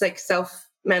 I was just like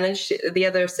self-managed. The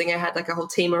other singer had like a whole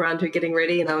team around her getting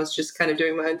ready, and I was just kind of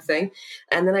doing my own thing.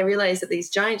 And then I realized that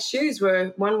these giant shoes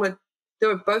they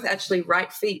were both actually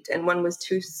right feet, and one was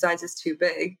 2 sizes too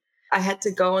big. I had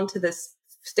to go onto this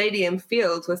stadium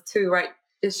field with 2 right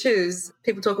shoes.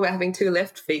 People talk about having 2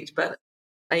 left feet, but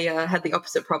I had the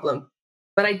opposite problem.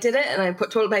 But I did it, and I put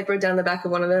toilet paper down the back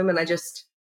of one of them, and I just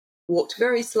walked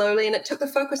very slowly, and it took the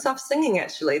focus off singing,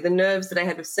 actually, the nerves that I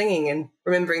had with singing and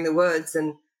remembering the words.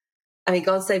 And I mean,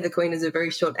 God Save the Queen is a very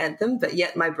short anthem, but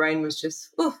yet my brain was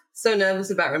just so nervous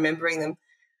about remembering them.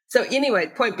 So anyway,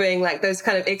 point being, like those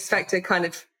kind of X Factor kind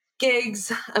of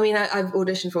gigs, I mean, I've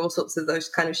auditioned for all sorts of those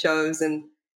kind of shows. And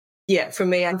yeah, for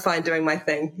me, I'm fine doing my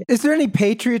thing. Is there any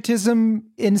patriotism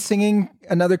in singing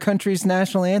another country's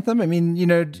national anthem? I mean,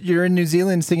 you're in New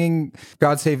Zealand singing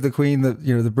God Save the Queen,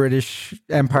 the British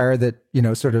Empire that,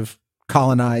 sort of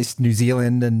colonized New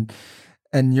Zealand,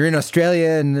 and you're in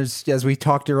Australia, and there's, as we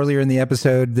talked earlier in the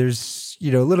episode, there's,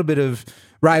 a little bit of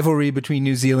rivalry between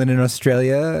New Zealand and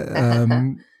Australia,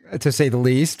 to say the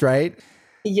least, right?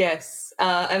 Yes.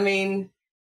 I mean,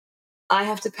 I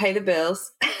have to pay the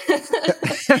bills.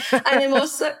 And I'm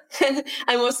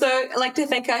also like to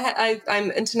think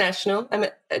I'm international. I'm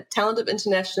a talent of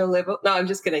international level. No, I'm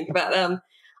just kidding. But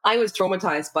I was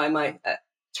traumatized by my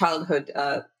childhood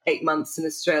 8 months in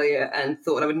Australia and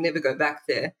thought I would never go back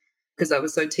there because I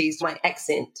was so teased by my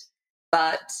accent.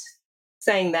 But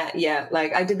saying that, yeah,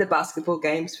 like I did the basketball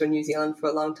games for New Zealand for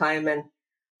a long time. And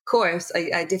of course,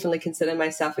 I definitely consider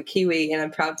myself a Kiwi and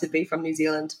I'm proud to be from New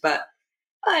Zealand. But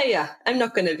I'm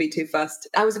not going to be too fussed.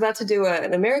 I was about to do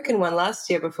an American one last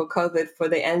year before COVID for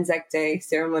the Anzac Day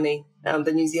ceremony,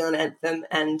 the New Zealand anthem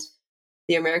and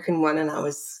the American one. And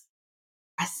my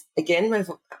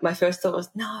first thought was,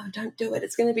 no, don't do it.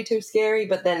 It's going to be too scary.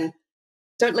 But then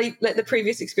don't let the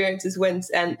previous experiences win.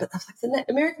 But I was like, the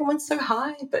American one's so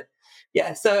high. But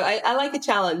yeah, so I like a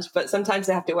challenge, but sometimes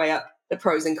I have to weigh up the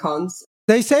pros and cons.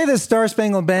 They say the Star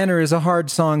Spangled Banner is a hard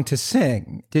song to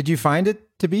sing. Did you find it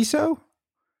to be so?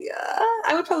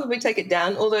 I would probably take it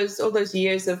down. All those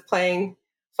years of playing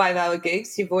 5-hour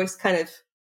gigs, your voice kind of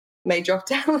may drop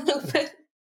down a little bit.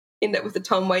 End up with the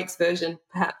Tom Waits version,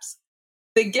 perhaps.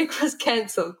 The gig was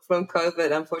cancelled from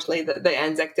COVID, unfortunately, the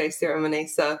Anzac Day ceremony.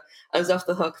 So I was off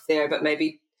the hook there, but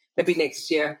maybe maybe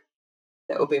next year,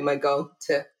 that will be my goal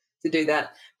to do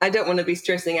that. I don't want to be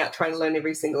stressing out trying to learn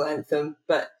every single anthem,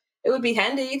 but it would be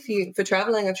handy for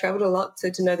traveling. I've traveled a lot, so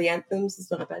to know the anthems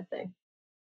is not a bad thing.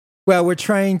 Well, we're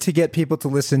trying to get people to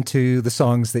listen to the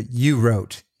songs that you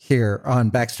wrote here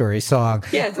on Backstory Song.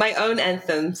 Yeah, my own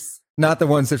anthems. Not the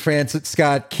ones that Francis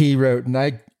Scott Key wrote.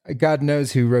 And God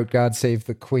knows who wrote God Save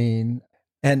the Queen.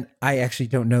 And I actually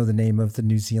don't know the name of the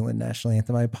New Zealand national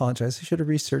anthem. I apologize. I should have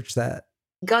researched that.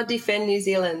 God Defend New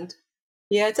Zealand.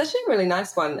 Yeah, it's actually a really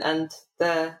nice one. And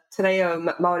the Te Reo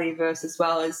Māori verse as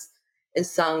well is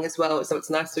sung as well. So it's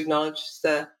nice to acknowledge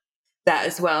that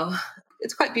as well.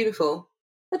 It's quite beautiful.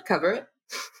 I'd cover it.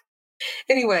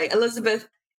 Anyway, Elizabeth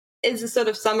is a sort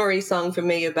of summary song for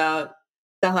me about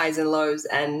the highs and lows,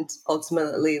 and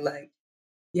ultimately, like,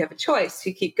 you have a choice.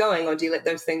 You keep going, or do you let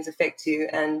those things affect you?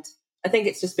 And I think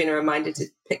it's just been a reminder to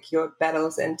pick your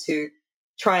battles and to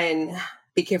try and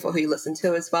be careful who you listen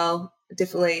to as well.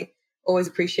 Definitely always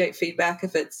appreciate feedback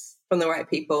if it's from the right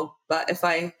people. But if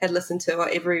I had listened to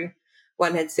what everyone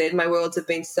had said, my worlds have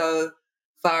been so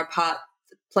far apart.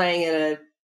 Playing in a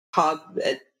pub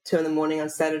at 2 a.m. on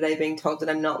Saturday, being told that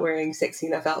I'm not wearing sexy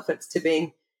enough outfits, to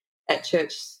being at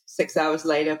church 6 hours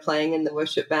later playing in the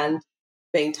worship band,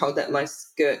 being told that my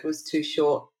skirt was too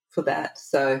short for that.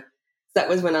 So that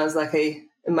was when I was like in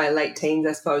my late teens,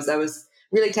 I suppose. I was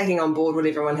really taking on board what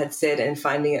everyone had said and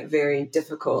finding it very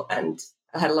difficult. And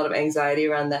I had a lot of anxiety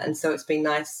around that. And so it's been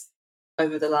nice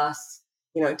over the last,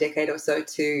 decade or so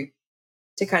to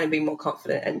kind of be more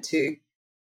confident and to,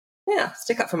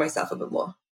 stick up for myself a bit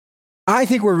more. I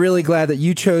think we're really glad that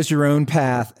you chose your own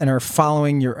path and are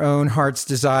following your own heart's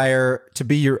desire to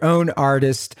be your own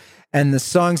artist. And the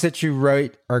songs that you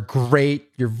write are great.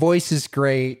 Your voice is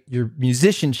great. Your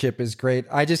musicianship is great.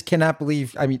 I just cannot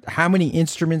believe, how many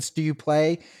instruments do you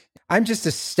play? I'm just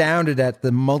astounded at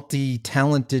the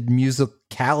multi-talented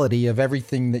musicality of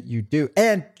everything that you do.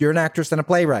 And you're an actress and a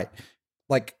playwright.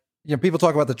 Like, people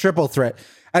talk about the triple threat.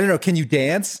 I don't know. Can you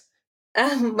dance?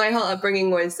 My whole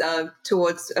upbringing was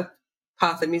towards a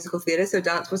path of musical theatre, so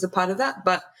dance was a part of that.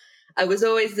 But I was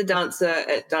always the dancer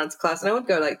at dance class, and I would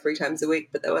go like 3 times a week.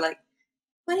 But they were like,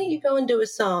 "Why don't you go and do a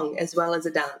song as well as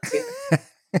a dance?"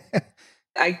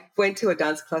 I went to a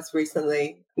dance class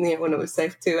recently, when it was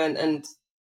safe to, and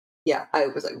I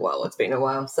was like, "Wow, it's been a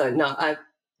while." So no,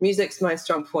 music's my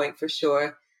strong point for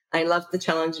sure. I loved the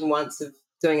challenge and once of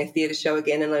doing a theatre show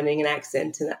again and learning an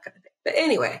accent and that kind of thing. But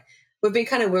anyway, we've been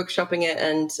kind of workshopping it,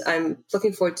 and I'm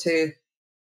looking forward to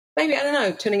maybe, I don't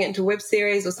know, turning it into a web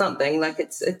series or something. Like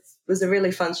it was a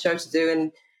really fun show to do,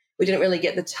 and we didn't really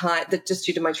get the time, that just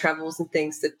due to my travels and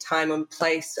things, the time and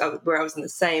place where I was in the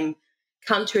same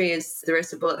country as the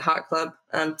rest of Bullet Heart Club,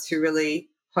 to really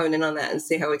hone in on that and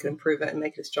see how we can improve it and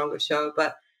make it a stronger show.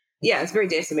 But yeah, it's very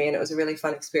dear to me, and it was a really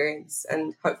fun experience,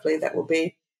 and hopefully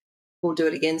we'll do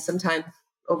it again sometime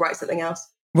or write something else.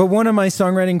 Well, one of my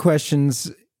songwriting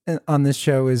questions on this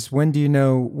show is, when do you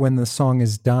know when the song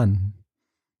is done?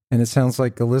 And it sounds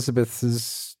like Elizabeth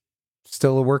is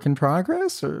still a work in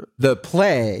progress, or the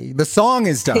song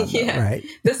is done, yeah, right?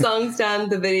 The song's done,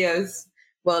 the video's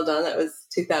well done. That was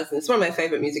 2000. It's one of my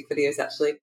favorite music videos,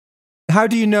 actually. How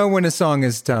do you know when a song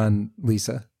is done,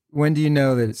 Lisa? When do you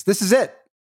know that this is it?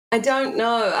 I don't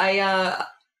know.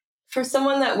 For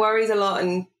someone that worries a lot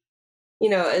and,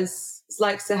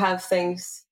 likes to have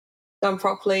things done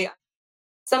properly,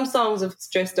 some songs have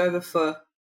stressed over for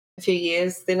a few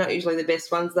years. They're not usually the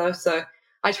best ones, though. So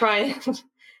I try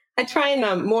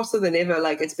and more so than ever,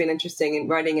 like, it's been interesting in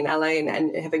writing in LA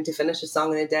and having to finish a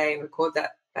song in a day and record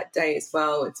that day as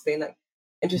well. It's been like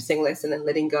interesting lesson in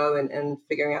letting go and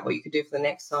figuring out what you could do for the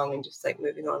next song and just like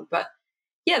moving on. But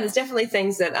yeah, there's definitely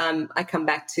things that I come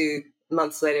back to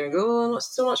months later and go, I'm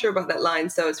still not sure about that line.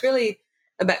 So it's really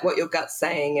about what your gut's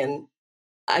saying. And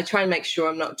I try and make sure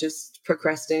I'm not just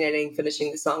procrastinating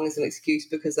finishing the song as an excuse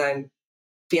because I'm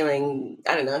feeling,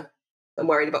 I don't know, I'm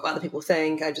worried about what other people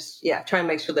think. I just, try and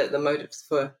make sure that the motives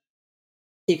for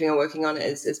keeping on working on it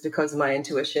is because of my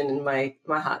intuition and my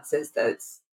heart says that it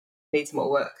needs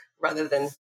more work, rather than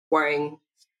worrying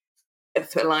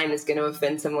if a line is going to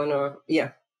offend someone or,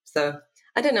 So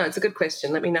I don't know. It's a good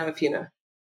question. Let me know if you know.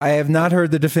 I have not heard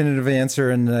the definitive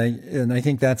answer, and I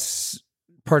think that's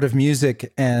part of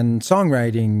music and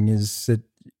songwriting, is that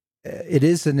it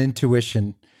is an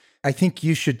intuition. I think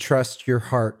you should trust your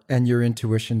heart and your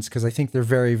intuitions, because I think they're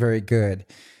very, very good,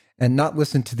 and not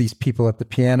listen to these people at the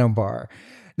piano bar.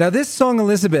 Now, this song,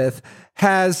 Elizabeth,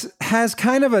 has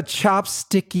kind of a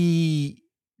chopsticky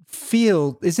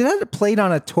feel? Is it played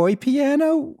on a toy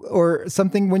piano or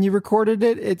something when you recorded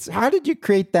it? How did you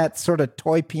create that sort of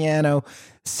toy piano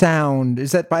sound?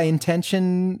 Is that by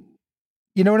intention?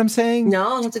 You know what I'm saying? No,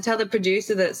 I'll have to tell the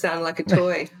producer that it sounded like a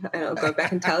toy, and I'll go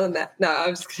back and tell them that. No, I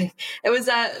was kidding. It was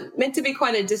meant to be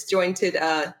quite a disjointed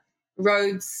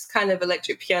Rhodes kind of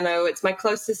electric piano. It's my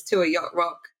closest to a yacht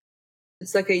rock.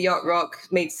 It's like a yacht rock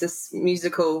meets this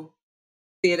musical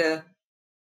theatre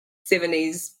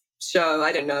 70s show.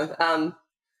 I don't know.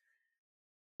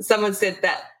 Someone said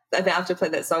that after I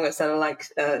played that song, it sounded like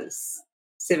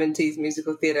 70s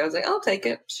musical theatre. I was like, I'll take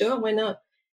it. Sure, why not?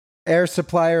 Air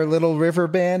Supply or Little River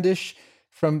Bandish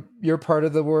from your part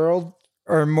of the world,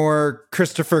 or more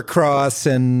Christopher Cross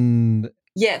and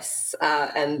yes,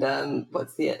 and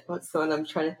what's the one I'm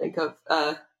trying to think of?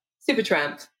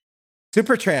 Supertramp.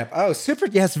 Supertramp. Oh,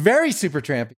 yes, very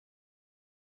Supertramp.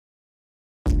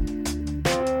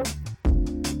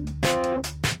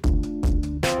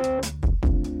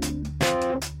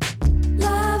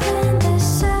 Loving the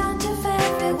sound of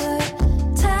every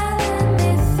word, telling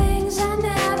me things I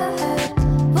never heard.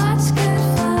 What's good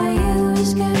for you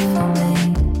is good for me.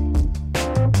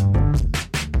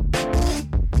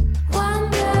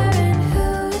 Wondering who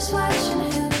is watching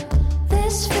who.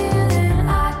 This feeling,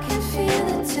 I can feel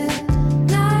it too.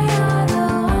 Now you're the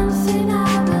one thing I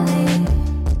believe.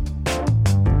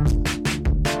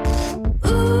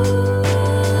 Ooh,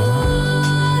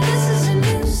 this is a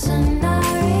new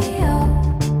scenario.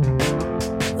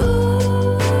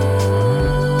 Ooh,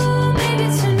 maybe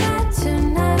tonight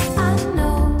I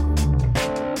know.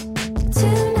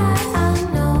 Tonight I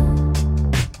know.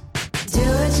 Do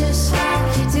it just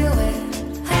like you do it.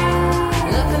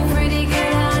 Looking pretty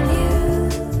good on you.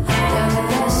 You're the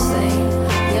best thing.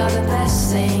 You're the best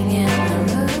thing in the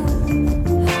room.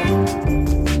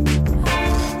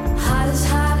 Hot as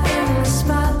hot in the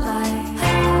spotlight.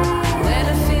 When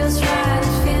it feels right,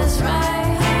 it feels right.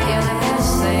 You're the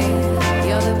best thing.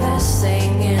 You're the best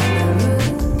thing in the room.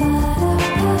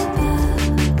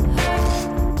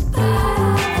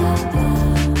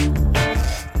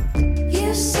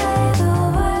 You say the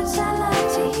words I love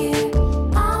to hear.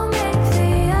 I'll make the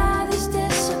others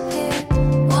disappear.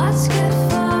 What's good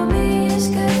for me is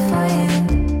good for you.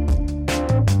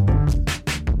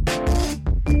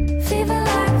 Fever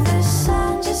like the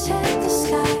sun just hit the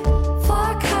sky.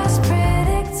 Forecast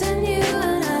predicting you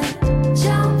and I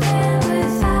jump in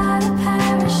without a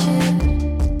parachute.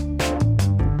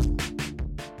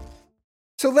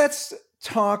 So let's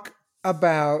talk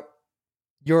about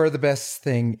You're the Best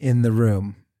Thing in the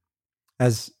Room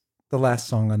as the last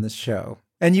song on this show.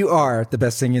 And you are the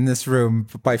best thing in this room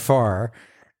by far.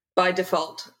 By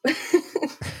default.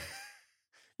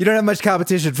 You don't have much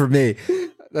competition for me.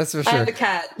 That's for I sure. have a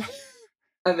cat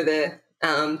over there.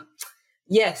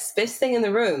 Yes, best thing in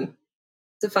the room.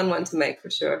 It's a fun one to make for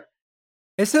sure.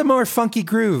 It's a more funky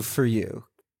groove for you.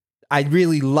 I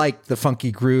really like the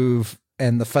funky groove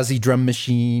and the fuzzy drum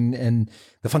machine and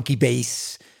the funky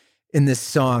bass in this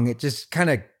song. It just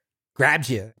kind of grabs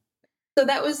you. So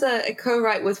that was a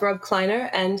co-write with Rob Kleiner,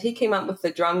 and he came up with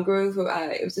the drum groove.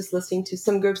 I was just listening to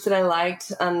some groups that I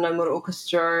liked, No More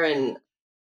Orchestra and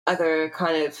other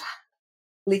kind of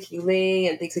Leaky Lee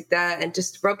and things like that. And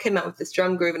just Rob came out with this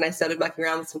drum groove, and I started mucking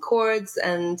around with some chords,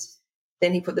 and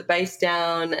then he put the bass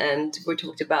down, and we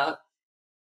talked about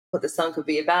what the song could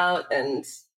be about. And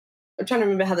I'm trying to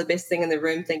remember how the best thing in the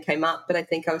room thing came up, but I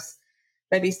think I was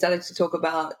maybe starting to talk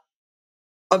about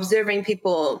observing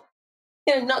people,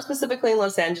 not specifically in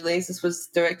Los Angeles. This was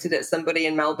directed at somebody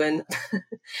in Melbourne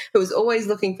who was always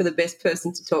looking for the best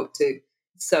person to talk to.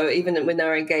 So even when they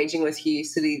were engaging with you,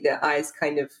 their eyes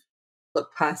kind of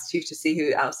look past you to see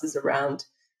who else is around.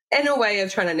 In a way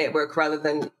of trying to network rather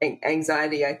than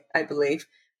anxiety, I believe.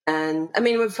 And I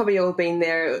mean, we've probably all been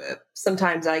there.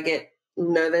 Sometimes I get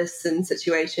nervous in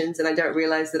situations and I don't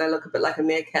realize that I look a bit like a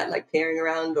meerkat, like peering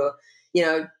around or,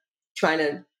 trying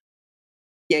to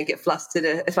get flustered.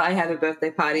 If I have a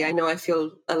birthday party, I know I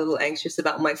feel a little anxious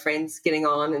about my friends getting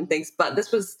on and things. But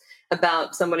this was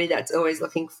about somebody that's always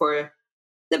looking for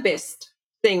the best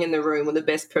thing in the room or the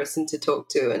best person to talk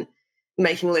to and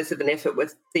making less of an effort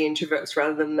with the introverts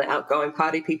rather than the outgoing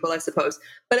party people, I suppose.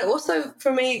 But it also,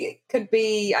 for me, could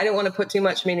be, I don't want to put too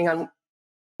much meaning on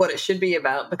what it should be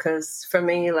about, because for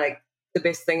me, like, the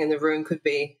best thing in the room could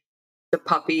be the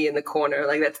puppy in the corner.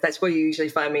 Like that's where you usually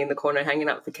find me, in the corner hanging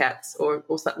out with the cats or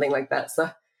something like that. So,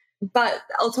 but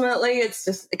ultimately it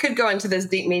could go into this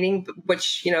deep meaning,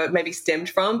 which, it maybe stemmed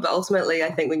from, but ultimately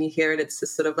I think when you hear it, it's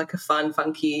just sort of like a fun,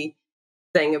 funky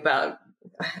thing about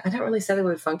I don't really say the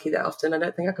word funky that often. I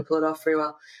don't think I could pull it off very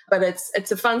well. But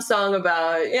it's a fun song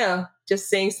about, just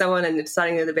seeing someone and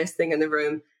deciding they're the best thing in the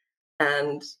room.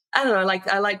 And I don't know, I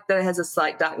like that it has a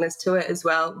slight darkness to it as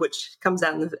well, which comes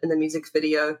out in the music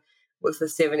video with the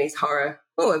 70s horror.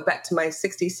 Oh, back to my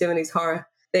 60s, 70s horror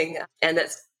thing. And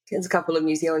there's a couple of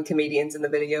New Zealand comedians in the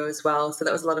video as well. So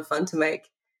that was a lot of fun to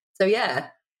make. So yeah,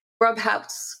 Rob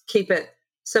helped keep it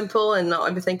simple and not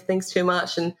overthink things too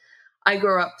much. And I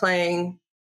grew up playing,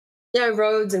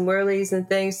 roads and whirlies and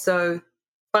things. So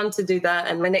fun to do that.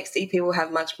 And my next EP will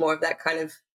have much more of that kind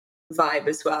of vibe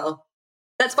as well.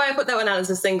 That's why I put that one out as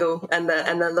a single, and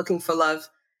the Looking for Love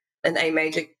and A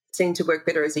major seemed to work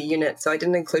better as a unit. So I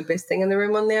didn't include Best Thing in the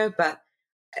Room on there, but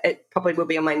it probably will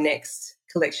be on my next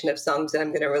collection of songs that I'm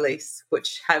going to release,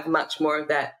 which have much more of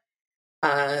that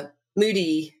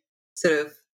moody sort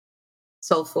of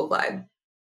soulful vibe.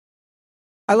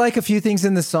 I like a few things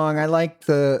in the song. I like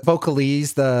the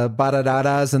vocalese, the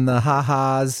ba-da-da-das and the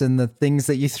ha-has and the things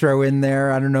that you throw in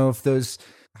there. I don't know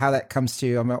how that comes to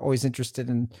you. I'm always interested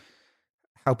in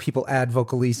how people add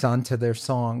vocalese onto their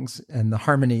songs and the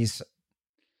harmonies.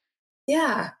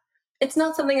 Yeah, it's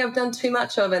not something I've done too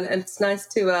much of, and it's nice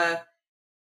to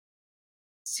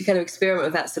kind of experiment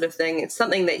with that sort of thing. It's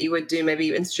something that you would do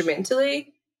maybe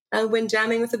instrumentally when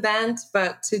jamming with a band,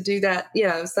 but to do that,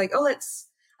 it's like,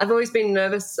 I've always been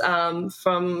nervous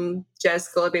from jazz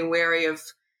school. I've been wary of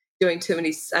doing too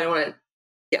many. I don't want to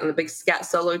get on a big scat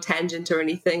solo tangent or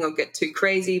anything or get too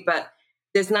crazy, but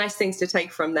there's nice things to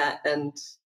take from that. And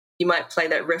you might play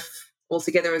that riff all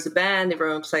together as a band.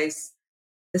 Everyone plays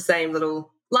the same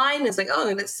little line. It's like,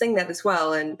 oh, let's sing that as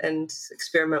well and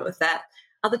experiment with that.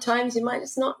 Other times you might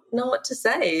just not know what to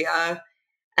say.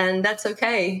 And that's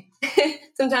okay.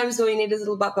 Sometimes all you need is a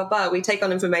little ba-ba-ba. We take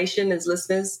on information as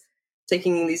listeners,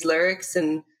 taking these lyrics,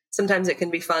 and sometimes it can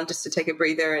be fun just to take a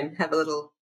breather and have a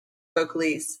little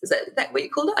vocalese. Is that what you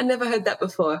called it? I never heard that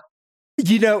before.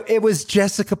 It was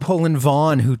Jessica Poland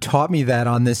Vaughn who taught me that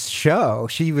on this show.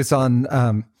 She was on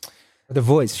The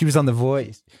Voice. She was on The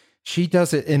Voice. She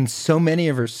does it in so many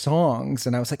of her songs.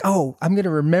 And I was like, oh, I'm going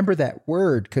to remember that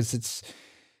word because it's...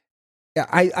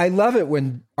 I love it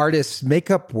when artists make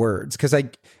up words because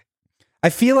I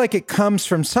feel like it comes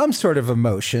from some sort of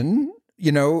emotion,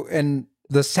 and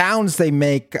the sounds they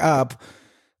make up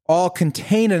all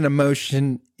contain an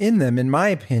emotion in them, in my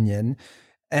opinion.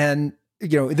 And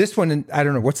this one, I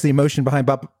don't know, what's the emotion behind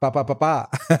ba ba ba ba ba?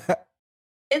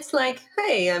 It's like,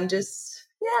 hey, I'm just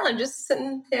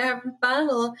sitting here having fun,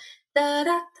 or da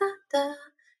da da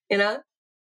da.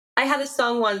 I had a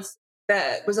song once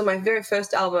that was on my very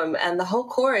first album, and the whole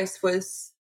chorus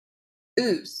was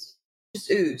ooze,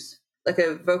 just ooze, like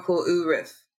a vocal ooh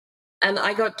riff. And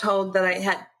I got told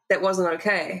that that wasn't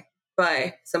okay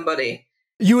by somebody.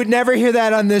 You would never hear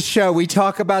that on this show. We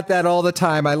talk about that all the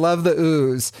time. I love the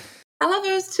ooze. I love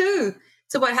ooze too.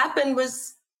 So what happened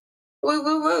was, woo,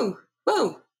 woo, woo,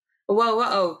 woo, whoa, whoa,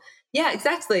 oh. Yeah,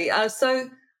 exactly. So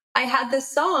I had this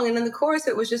song, and in the chorus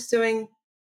it was just doing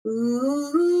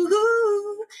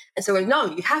ooh. And so no,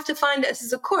 you have to find this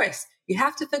is a chorus. You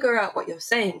have to figure out what you're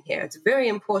saying here. It's very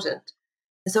important.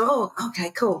 And so,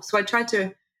 okay, cool. So I tried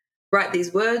to write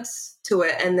these words to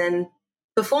it and then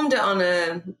performed it on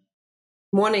a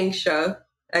morning show,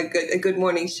 a good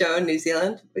morning show in New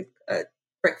Zealand, a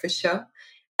breakfast show.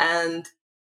 And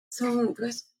someone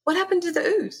goes, what happened to the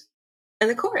ooze and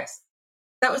the chorus?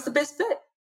 That was the best bit.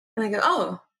 And I go,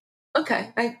 oh,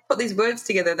 okay. I put these words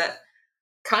together that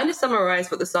kind of summarized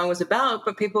what the song was about,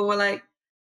 but people were like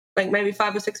maybe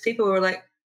 5 or 6 people were like,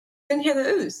 didn't hear the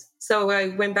ooze. So I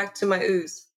went back to my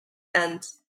ooze and,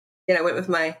 I went with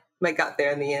my gut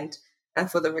there in the end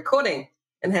for the recording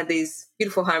and had these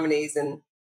beautiful harmonies and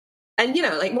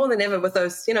more than ever with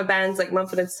those, bands like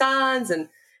Mumford & Sons and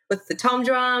with the tom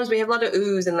drums, we have a lot of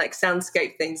ooze and like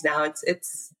soundscape things now.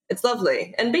 It's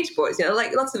lovely. And Beach Boys,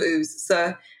 lots of ooze.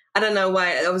 So I don't know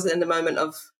why I was in the moment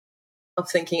of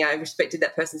thinking I respected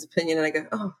that person's opinion and I go,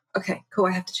 oh, okay, cool,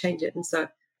 I have to change it. And so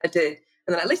I did.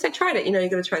 And then at least I tried it. You got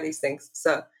to try these things.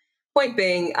 So point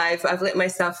being, I've let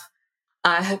myself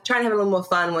try and have a little more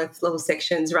fun with little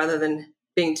sections rather than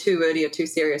being too wordy or too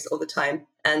serious all the time.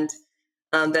 And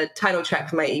the title track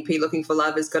for my EP, Looking for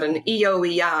Love, has got an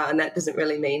E-O-E-R, and that doesn't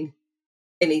really mean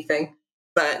anything.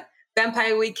 But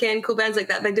Vampire Weekend, cool bands like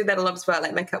that, they do that a lot as well,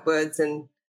 like make up words and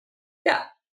yeah.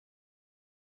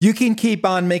 You can keep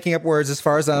on making up words as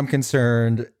far as I'm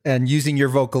concerned and using your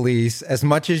vocalese as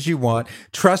much as you want.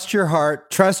 Trust your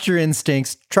heart, trust your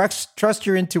instincts, trust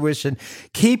your intuition.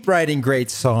 Keep writing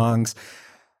great songs.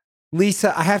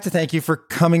 Lisa, I have to thank you for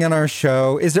coming on our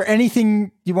show. Is there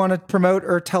anything you want to promote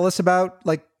or tell us about,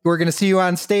 like we're going to see you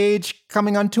on stage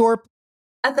coming on tour?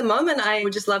 At the moment, I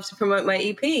would just love to promote my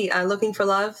EP, Looking for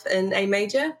Love in A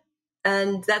Major.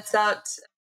 And that's out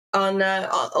on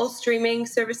all streaming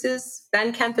services.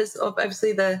 Bandcamp is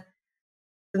obviously the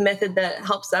method that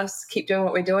helps us keep doing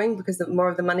what we're doing, because more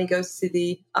of the money goes to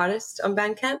the artist on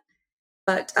Bandcamp.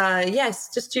 But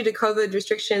yes, just due to COVID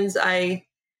restrictions, I'm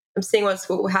seeing what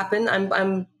will happen. I'm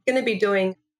going to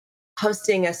be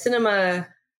hosting a cinema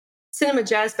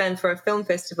jazz band for a film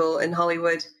festival in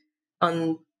Hollywood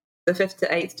on the 5th to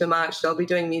 8th of March. So I'll be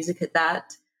doing music at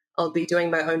that. I'll be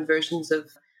doing my own versions of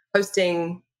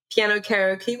hosting piano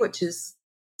karaoke, which is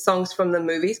songs from the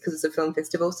movies, because it's a film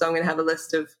festival. So I'm going to have a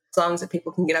list of songs that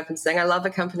people can get up and sing. I love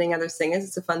accompanying other singers.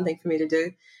 It's a fun thing for me to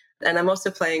do. And I'm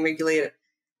also playing regularly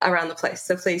around the place.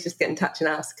 So please just get in touch and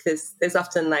ask. There's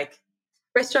often like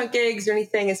restaurant gigs or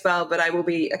anything as well, but I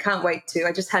can't wait to.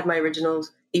 I just had my original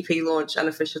EP launch,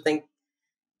 unofficial thing,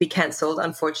 be cancelled,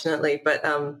 unfortunately. But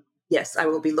yes, I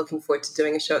will be looking forward to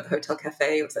doing a show at the Hotel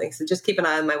Cafe or something. So just keep an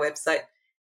eye on my website.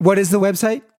 What is the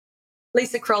website?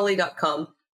 LisaCrawley.com.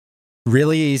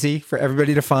 Really easy for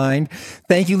everybody to find.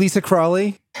 Thank you, Lisa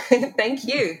Crawley. Thank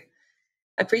you.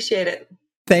 I appreciate it.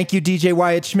 Thank you, DJ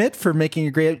Wyatt Schmidt, for making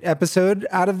a great episode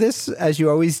out of this, as you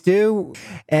always do.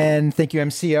 And thank you,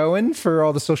 MC Owen, for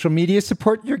all the social media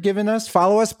support you're giving us.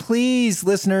 Follow us, please,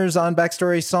 listeners, on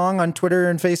Backstory Song on Twitter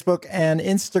and Facebook and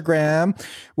Instagram.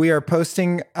 We are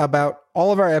posting about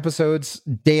all of our episodes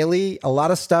daily, a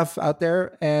lot of stuff out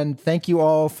there. And thank you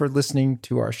all for listening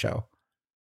to our show.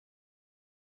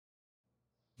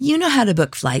 You know how to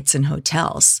book flights and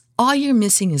hotels. All you're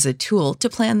missing is a tool to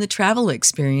plan the travel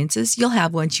experiences you'll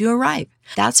have once you arrive.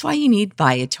 That's why you need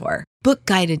Viator. Book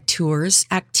guided tours,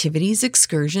 activities,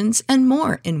 excursions, and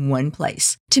more in one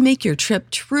place to make your trip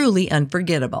truly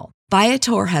unforgettable.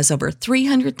 Viator has over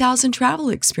 300,000 travel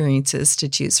experiences to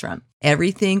choose from.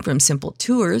 Everything from simple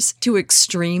tours to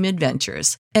extreme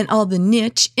adventures and all the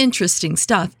niche, interesting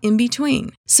stuff in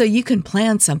between. So you can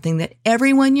plan something that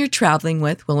everyone you're traveling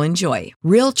with will enjoy.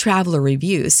 Real traveler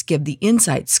reviews give the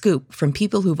inside scoop from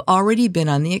people who've already been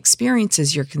on the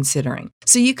experiences you're considering.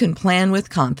 So you can plan with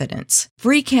confidence.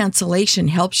 Free cancellation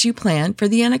helps you plan for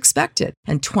the unexpected.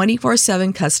 And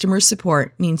 24/7 customer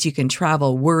support means you can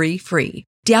travel worry-free.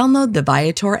 Download the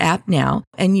Viator app now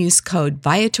and use code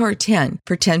Viator10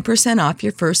 for 10% off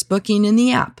your first booking in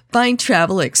the app. Find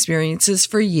travel experiences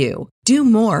for you. Do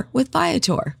more with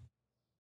Viator.